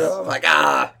 jeez. I'm like,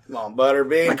 Come on,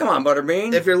 Butterbean. Come on,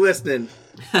 Butterbean. If you're listening,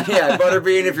 Yeah,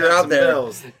 Butterbean, if you're out some there.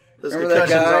 bills. Those Remember that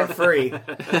concussions guy? aren't free.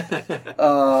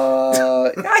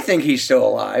 I think he's still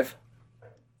alive.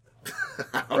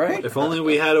 Right? If only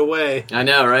we had a way. I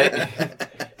know, right?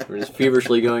 We're just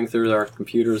feverishly going through our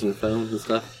computers and phones and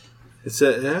stuff. It's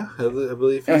yeah, I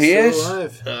believe he's Oh, he still is?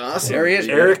 alive. Awesome. There he is.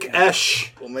 Eric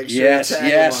Esch. We'll make sure Yes, to tag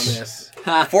yes. him on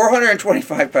this.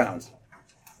 425 pounds.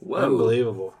 Whoa.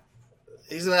 Unbelievable.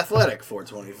 He's an athletic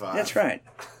 425. That's right.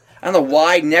 I don't know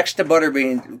why next to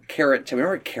Butterbean, Carrot Top.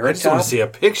 Remember I Carrot just want Top? to see a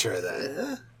picture of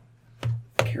that.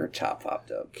 Carrot Top popped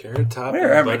up. Carrot Top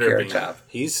Where am and I, Carrot Butterbean. Top?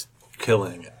 He's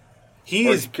killing it. Or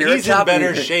He's Carrot in Top better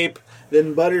and- shape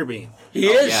than Butterbean. He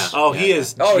is. yeah. Oh, he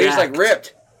is. Oh, he's like jacked.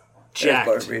 ripped. Jacked.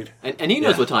 There's Butterbean. And he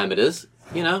knows what time it is,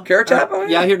 you know? Carrot Top? Oh,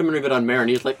 Yeah, I heard him interview it on Marin.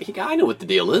 He's like, I know what the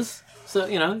deal is. So,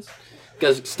 you know, he's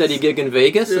got a steady gig in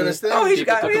Vegas. Doing and his thing. Oh, he's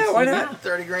people got, took him yeah, why to- not?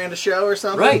 30 grand a show or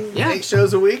something. Right, yeah. 8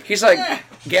 shows a week. He's like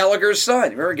Gallagher's son.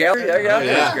 Remember Gallagher? Yeah,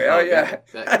 yeah. that's great. Oh, yeah.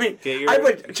 I mean, Get your- I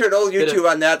went to an old YouTube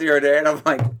on that the other day, and I'm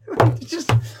like, it's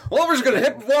just, Oliver's going to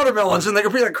hit watermelons, and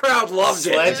the crowd loves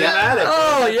it. Sledge-o-matic.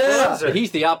 Oh, yeah. But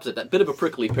he's the opposite. That bit of a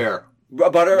prickly pear.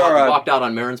 Butter or Walked out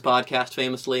on Marin's podcast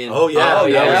famously. And, Oh yeah, Oh,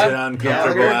 yeah. that was an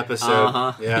uncomfortable Gallagher? episode.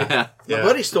 Uh-huh. Yeah. My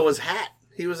buddy stole his hat.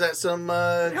 He was at some.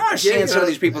 I'm seeing some of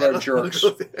these people that are jerks.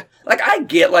 Like, I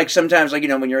get, like, sometimes, like,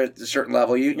 when you're at a certain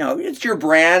level, you know, it's your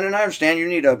brand, and I understand you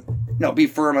need to, be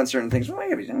firm on certain things. Well,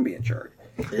 maybe don't be a jerk.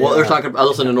 Well, they're talking. I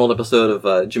listened to an old episode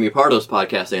of Jimmy Pardo's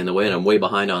podcast, Stay in the Way, and I'm way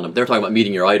behind on them. They're talking about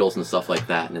meeting your idols and stuff like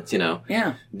that, and it's,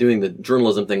 Yeah. doing the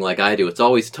journalism thing like I do. It's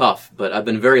always tough, but I've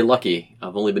been very lucky.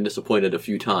 I've only been disappointed a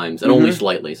few times, and only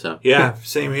slightly. So Yeah,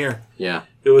 same here. yeah.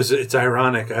 It's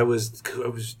ironic. I was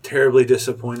terribly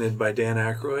disappointed by Dan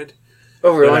Aykroyd.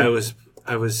 Oh, But really?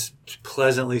 I was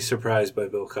pleasantly surprised by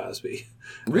Bill Cosby.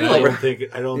 Really? I don't think.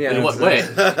 Yeah. In what way?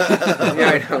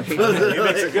 Yeah, I know.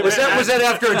 Was that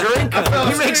after a drink?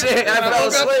 He makes it. I fell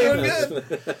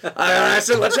asleep. I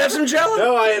said, let's have some jello.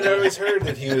 No, I had always heard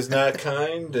that he was not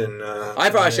kind, and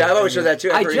I've always heard that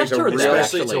too. I just heard that.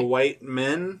 especially actually. to white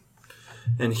men.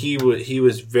 And he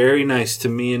was very nice to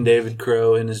me and David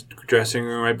Crow in his dressing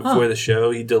room right before the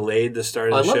show. He delayed the start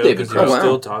of I the love show David because he Crow. was Oh, wow.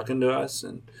 still talking to us.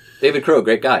 And David Crow,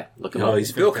 great guy. Look him Oh, up.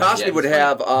 he's Bill fantastic. Cosby would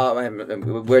have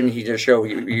when he did a show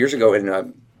years ago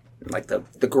in like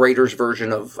the Grater's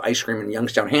version of ice cream in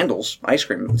Youngstown. Handles ice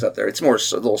cream is up there. It's more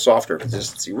a little softer.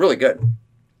 It's really good.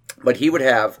 But he would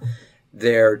have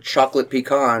their chocolate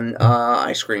pecan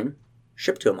ice cream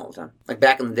shipped to him all the time. Like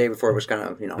back in the day before it was kind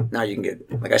of, now you can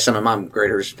get, like I sent my mom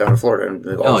Grater's down in Florida and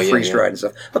all freeze dried and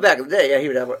stuff. But back in the day, yeah, he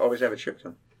would always have it shipped to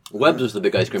him. Webb's was the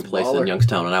big ice cream place in baller.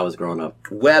 Youngstown when I was growing up.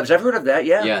 Webb's, I've heard of that,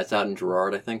 yeah. Yeah, it's out in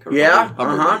Girard, I think. Or Yeah?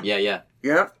 Hubbard. Uh-huh. Yeah.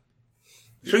 Yeah.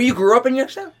 So you grew up in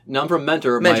Youngstown? No, I'm from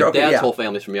Mentor. Mentor, My okay, dad's yeah. whole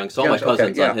family's from Youngstown. All my Youngstown, okay,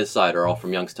 cousins yeah. on his side are all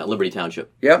from Youngstown, Liberty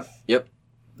Township. Yep. Yep.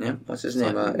 Yeah. What's his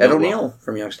name? Not Ed well. O'Neill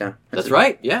from Youngstown. That's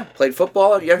right, yeah. Played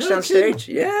football at Youngstown No kidding.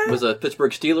 State. Yeah. Was a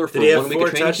Pittsburgh Steeler for Did he have 1 week 4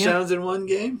 of training camp. touchdowns in one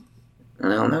game? I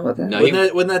don't know about that. No,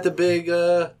 Wasn't that the big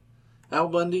Al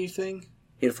Bundy thing?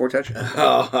 He had 4 touchdowns.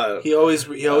 Oh, He always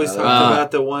talked about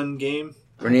the one game.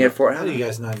 When he had 4. How do you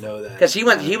guys not know that? Because he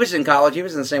was in college. He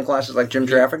was in the same class as like Jim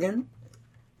Traffican,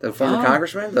 the former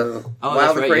congressman, the Oh, wild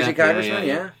that's and right, crazy yeah, congressman.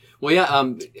 Yeah. Well, yeah,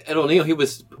 Ed O'Neill, he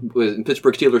was in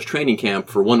Pittsburgh Steelers training camp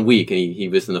for 1 week, and he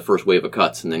was in the first wave of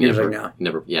cuts, and then He was like, no.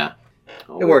 never, yeah.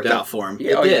 it worked out for him.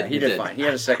 Yeah, did, he it did did. fine. He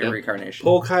had a second Yep. reincarnation.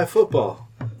 Polk High football.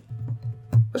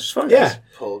 This is fun. Yeah. guys.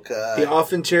 Polka. He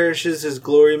often cherishes his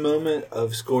glory moment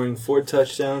of scoring 4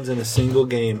 touchdowns in a single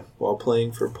game while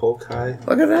playing for Polk High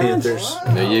Look at that. Panthers.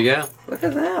 There you go. Look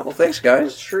at that. Well, thanks,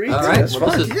 guys. Treat. All right, That's well,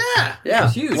 fun. this is Yeah. Yeah.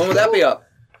 is huge. When will that be up?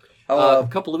 we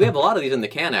have a lot of these in the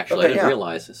can, actually. Okay, I didn't yeah.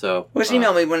 realize. So Just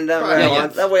email me when yeah.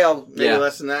 that way I'll Maybe Yeah.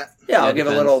 less than that. I'll it give a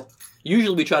depends. little.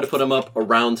 Usually we try to put them up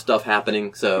around stuff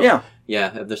happening. So Yeah.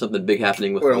 if there's something big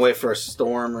happening with We're gonna wait for a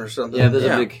storm or something. yeah, there's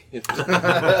Yeah. a big.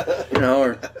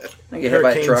 Or I get hit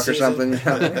by a Hurricane truck or season.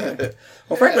 something.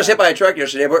 Well, Frank was hit by a truck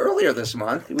yesterday, but earlier this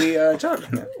month we talked.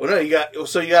 Well, no, you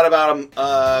got about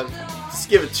just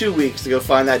give it 2 weeks to go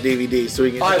find that DVD so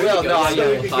we can. I will. go. No, I Yeah,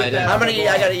 will. we'll tie it in. I'm gonna.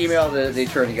 I gotta email the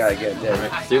attorney guy again.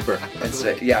 Yeah, Super. and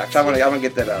say, yeah. So I'm gonna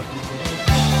get that up.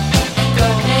 Go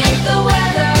make the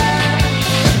weather.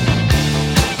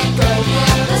 Go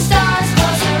get the stars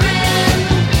closer in.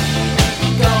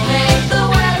 Go make the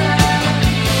weather.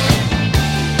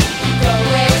 Go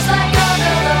waves like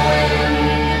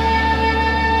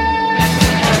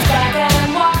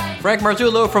Frank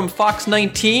Marzullo from Fox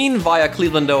 19 via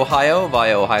Cleveland, Ohio,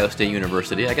 via Ohio State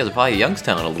University. I guess via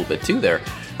Youngstown a little bit too there.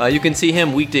 You can see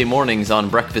him weekday mornings on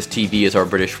Breakfast TV, as our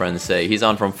British friends say. He's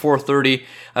on from 4:30,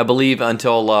 I believe,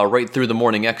 until right through the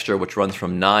morning extra, which runs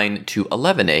from 9 to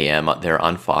 11 a.m. there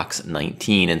on Fox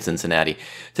 19 in Cincinnati.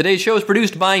 Today's show is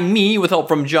produced by me with help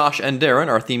from Josh and Darren.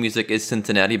 Our theme music is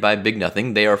Cincinnati by Big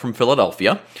Nothing. They are from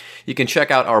Philadelphia. You can check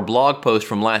out our blog post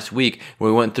from last week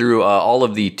where we went through all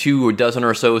of the 24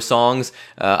 or so songs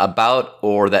about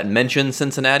or that mention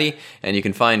Cincinnati, and you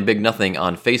can find Big Nothing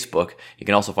on Facebook. You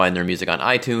can also find their music on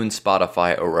iTunes,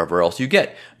 Spotify, or wherever else you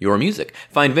get your music.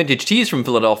 Find vintage tees from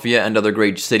Philadelphia and other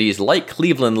great cities like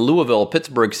Cleveland, Louisville,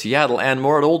 Pittsburgh, Seattle, and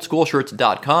more at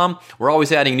oldschoolshirts.com. We're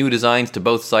always adding new designs to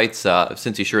both sites,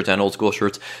 Cincy Shirts and Old School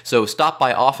Shirts, so stop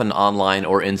by often online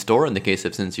or in-store in the case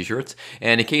of Cincy Shirts.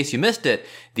 And in case you missed it,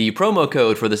 the promo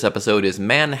code for this episode is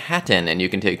Manhattan, and you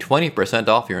can take 20%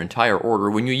 off your entire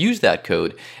order when you use that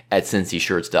code at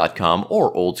cincyshirts.com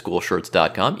or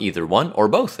oldschoolshirts.com, either one or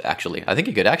both, actually. I think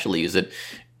you could actually use it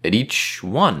at each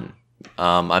one.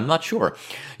 I'm not sure.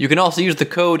 You can also use the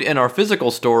code in our physical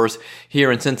stores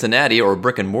here in Cincinnati, or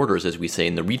brick and mortars as we say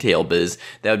in the retail biz.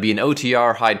 That would be in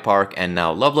OTR, Hyde Park, and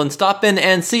now Loveland. Stop in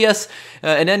and see us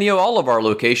in any or all of our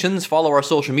locations. Follow our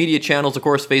social media channels, of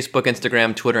course, Facebook,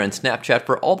 Instagram, Twitter, and Snapchat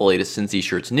for all the latest Cincy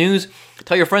Shirts news.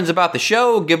 Tell your friends about the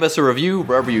show, give us a review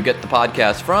wherever you get the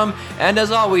podcast from, and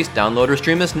as always, download or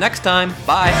stream us next time.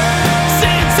 Bye!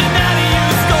 Cincinnati,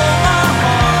 you stole my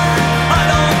heart. I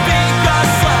don't think I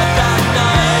slept that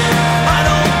night. I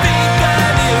don't think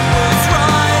that it was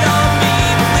right of me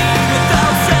to leave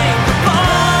without saying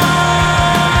goodbye.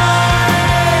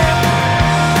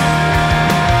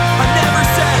 I never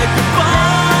said goodbye.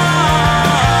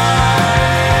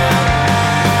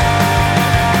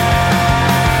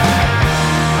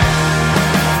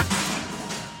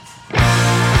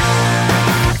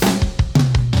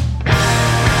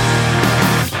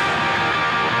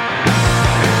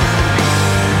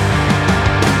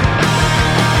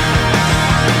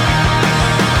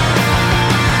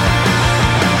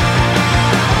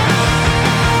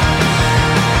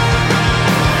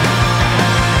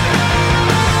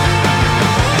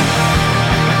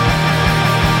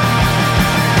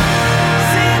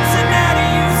 Cincinnati,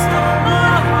 you stole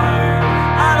my heart.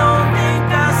 I don't think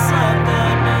I slept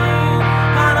that night.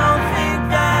 I don't think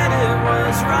that it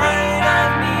was right of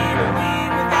me to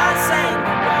leave without saying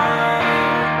goodbye.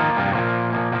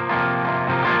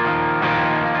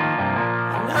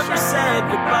 I never said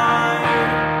goodbye.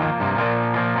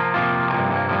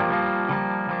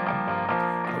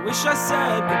 I wish I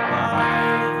said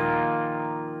goodbye.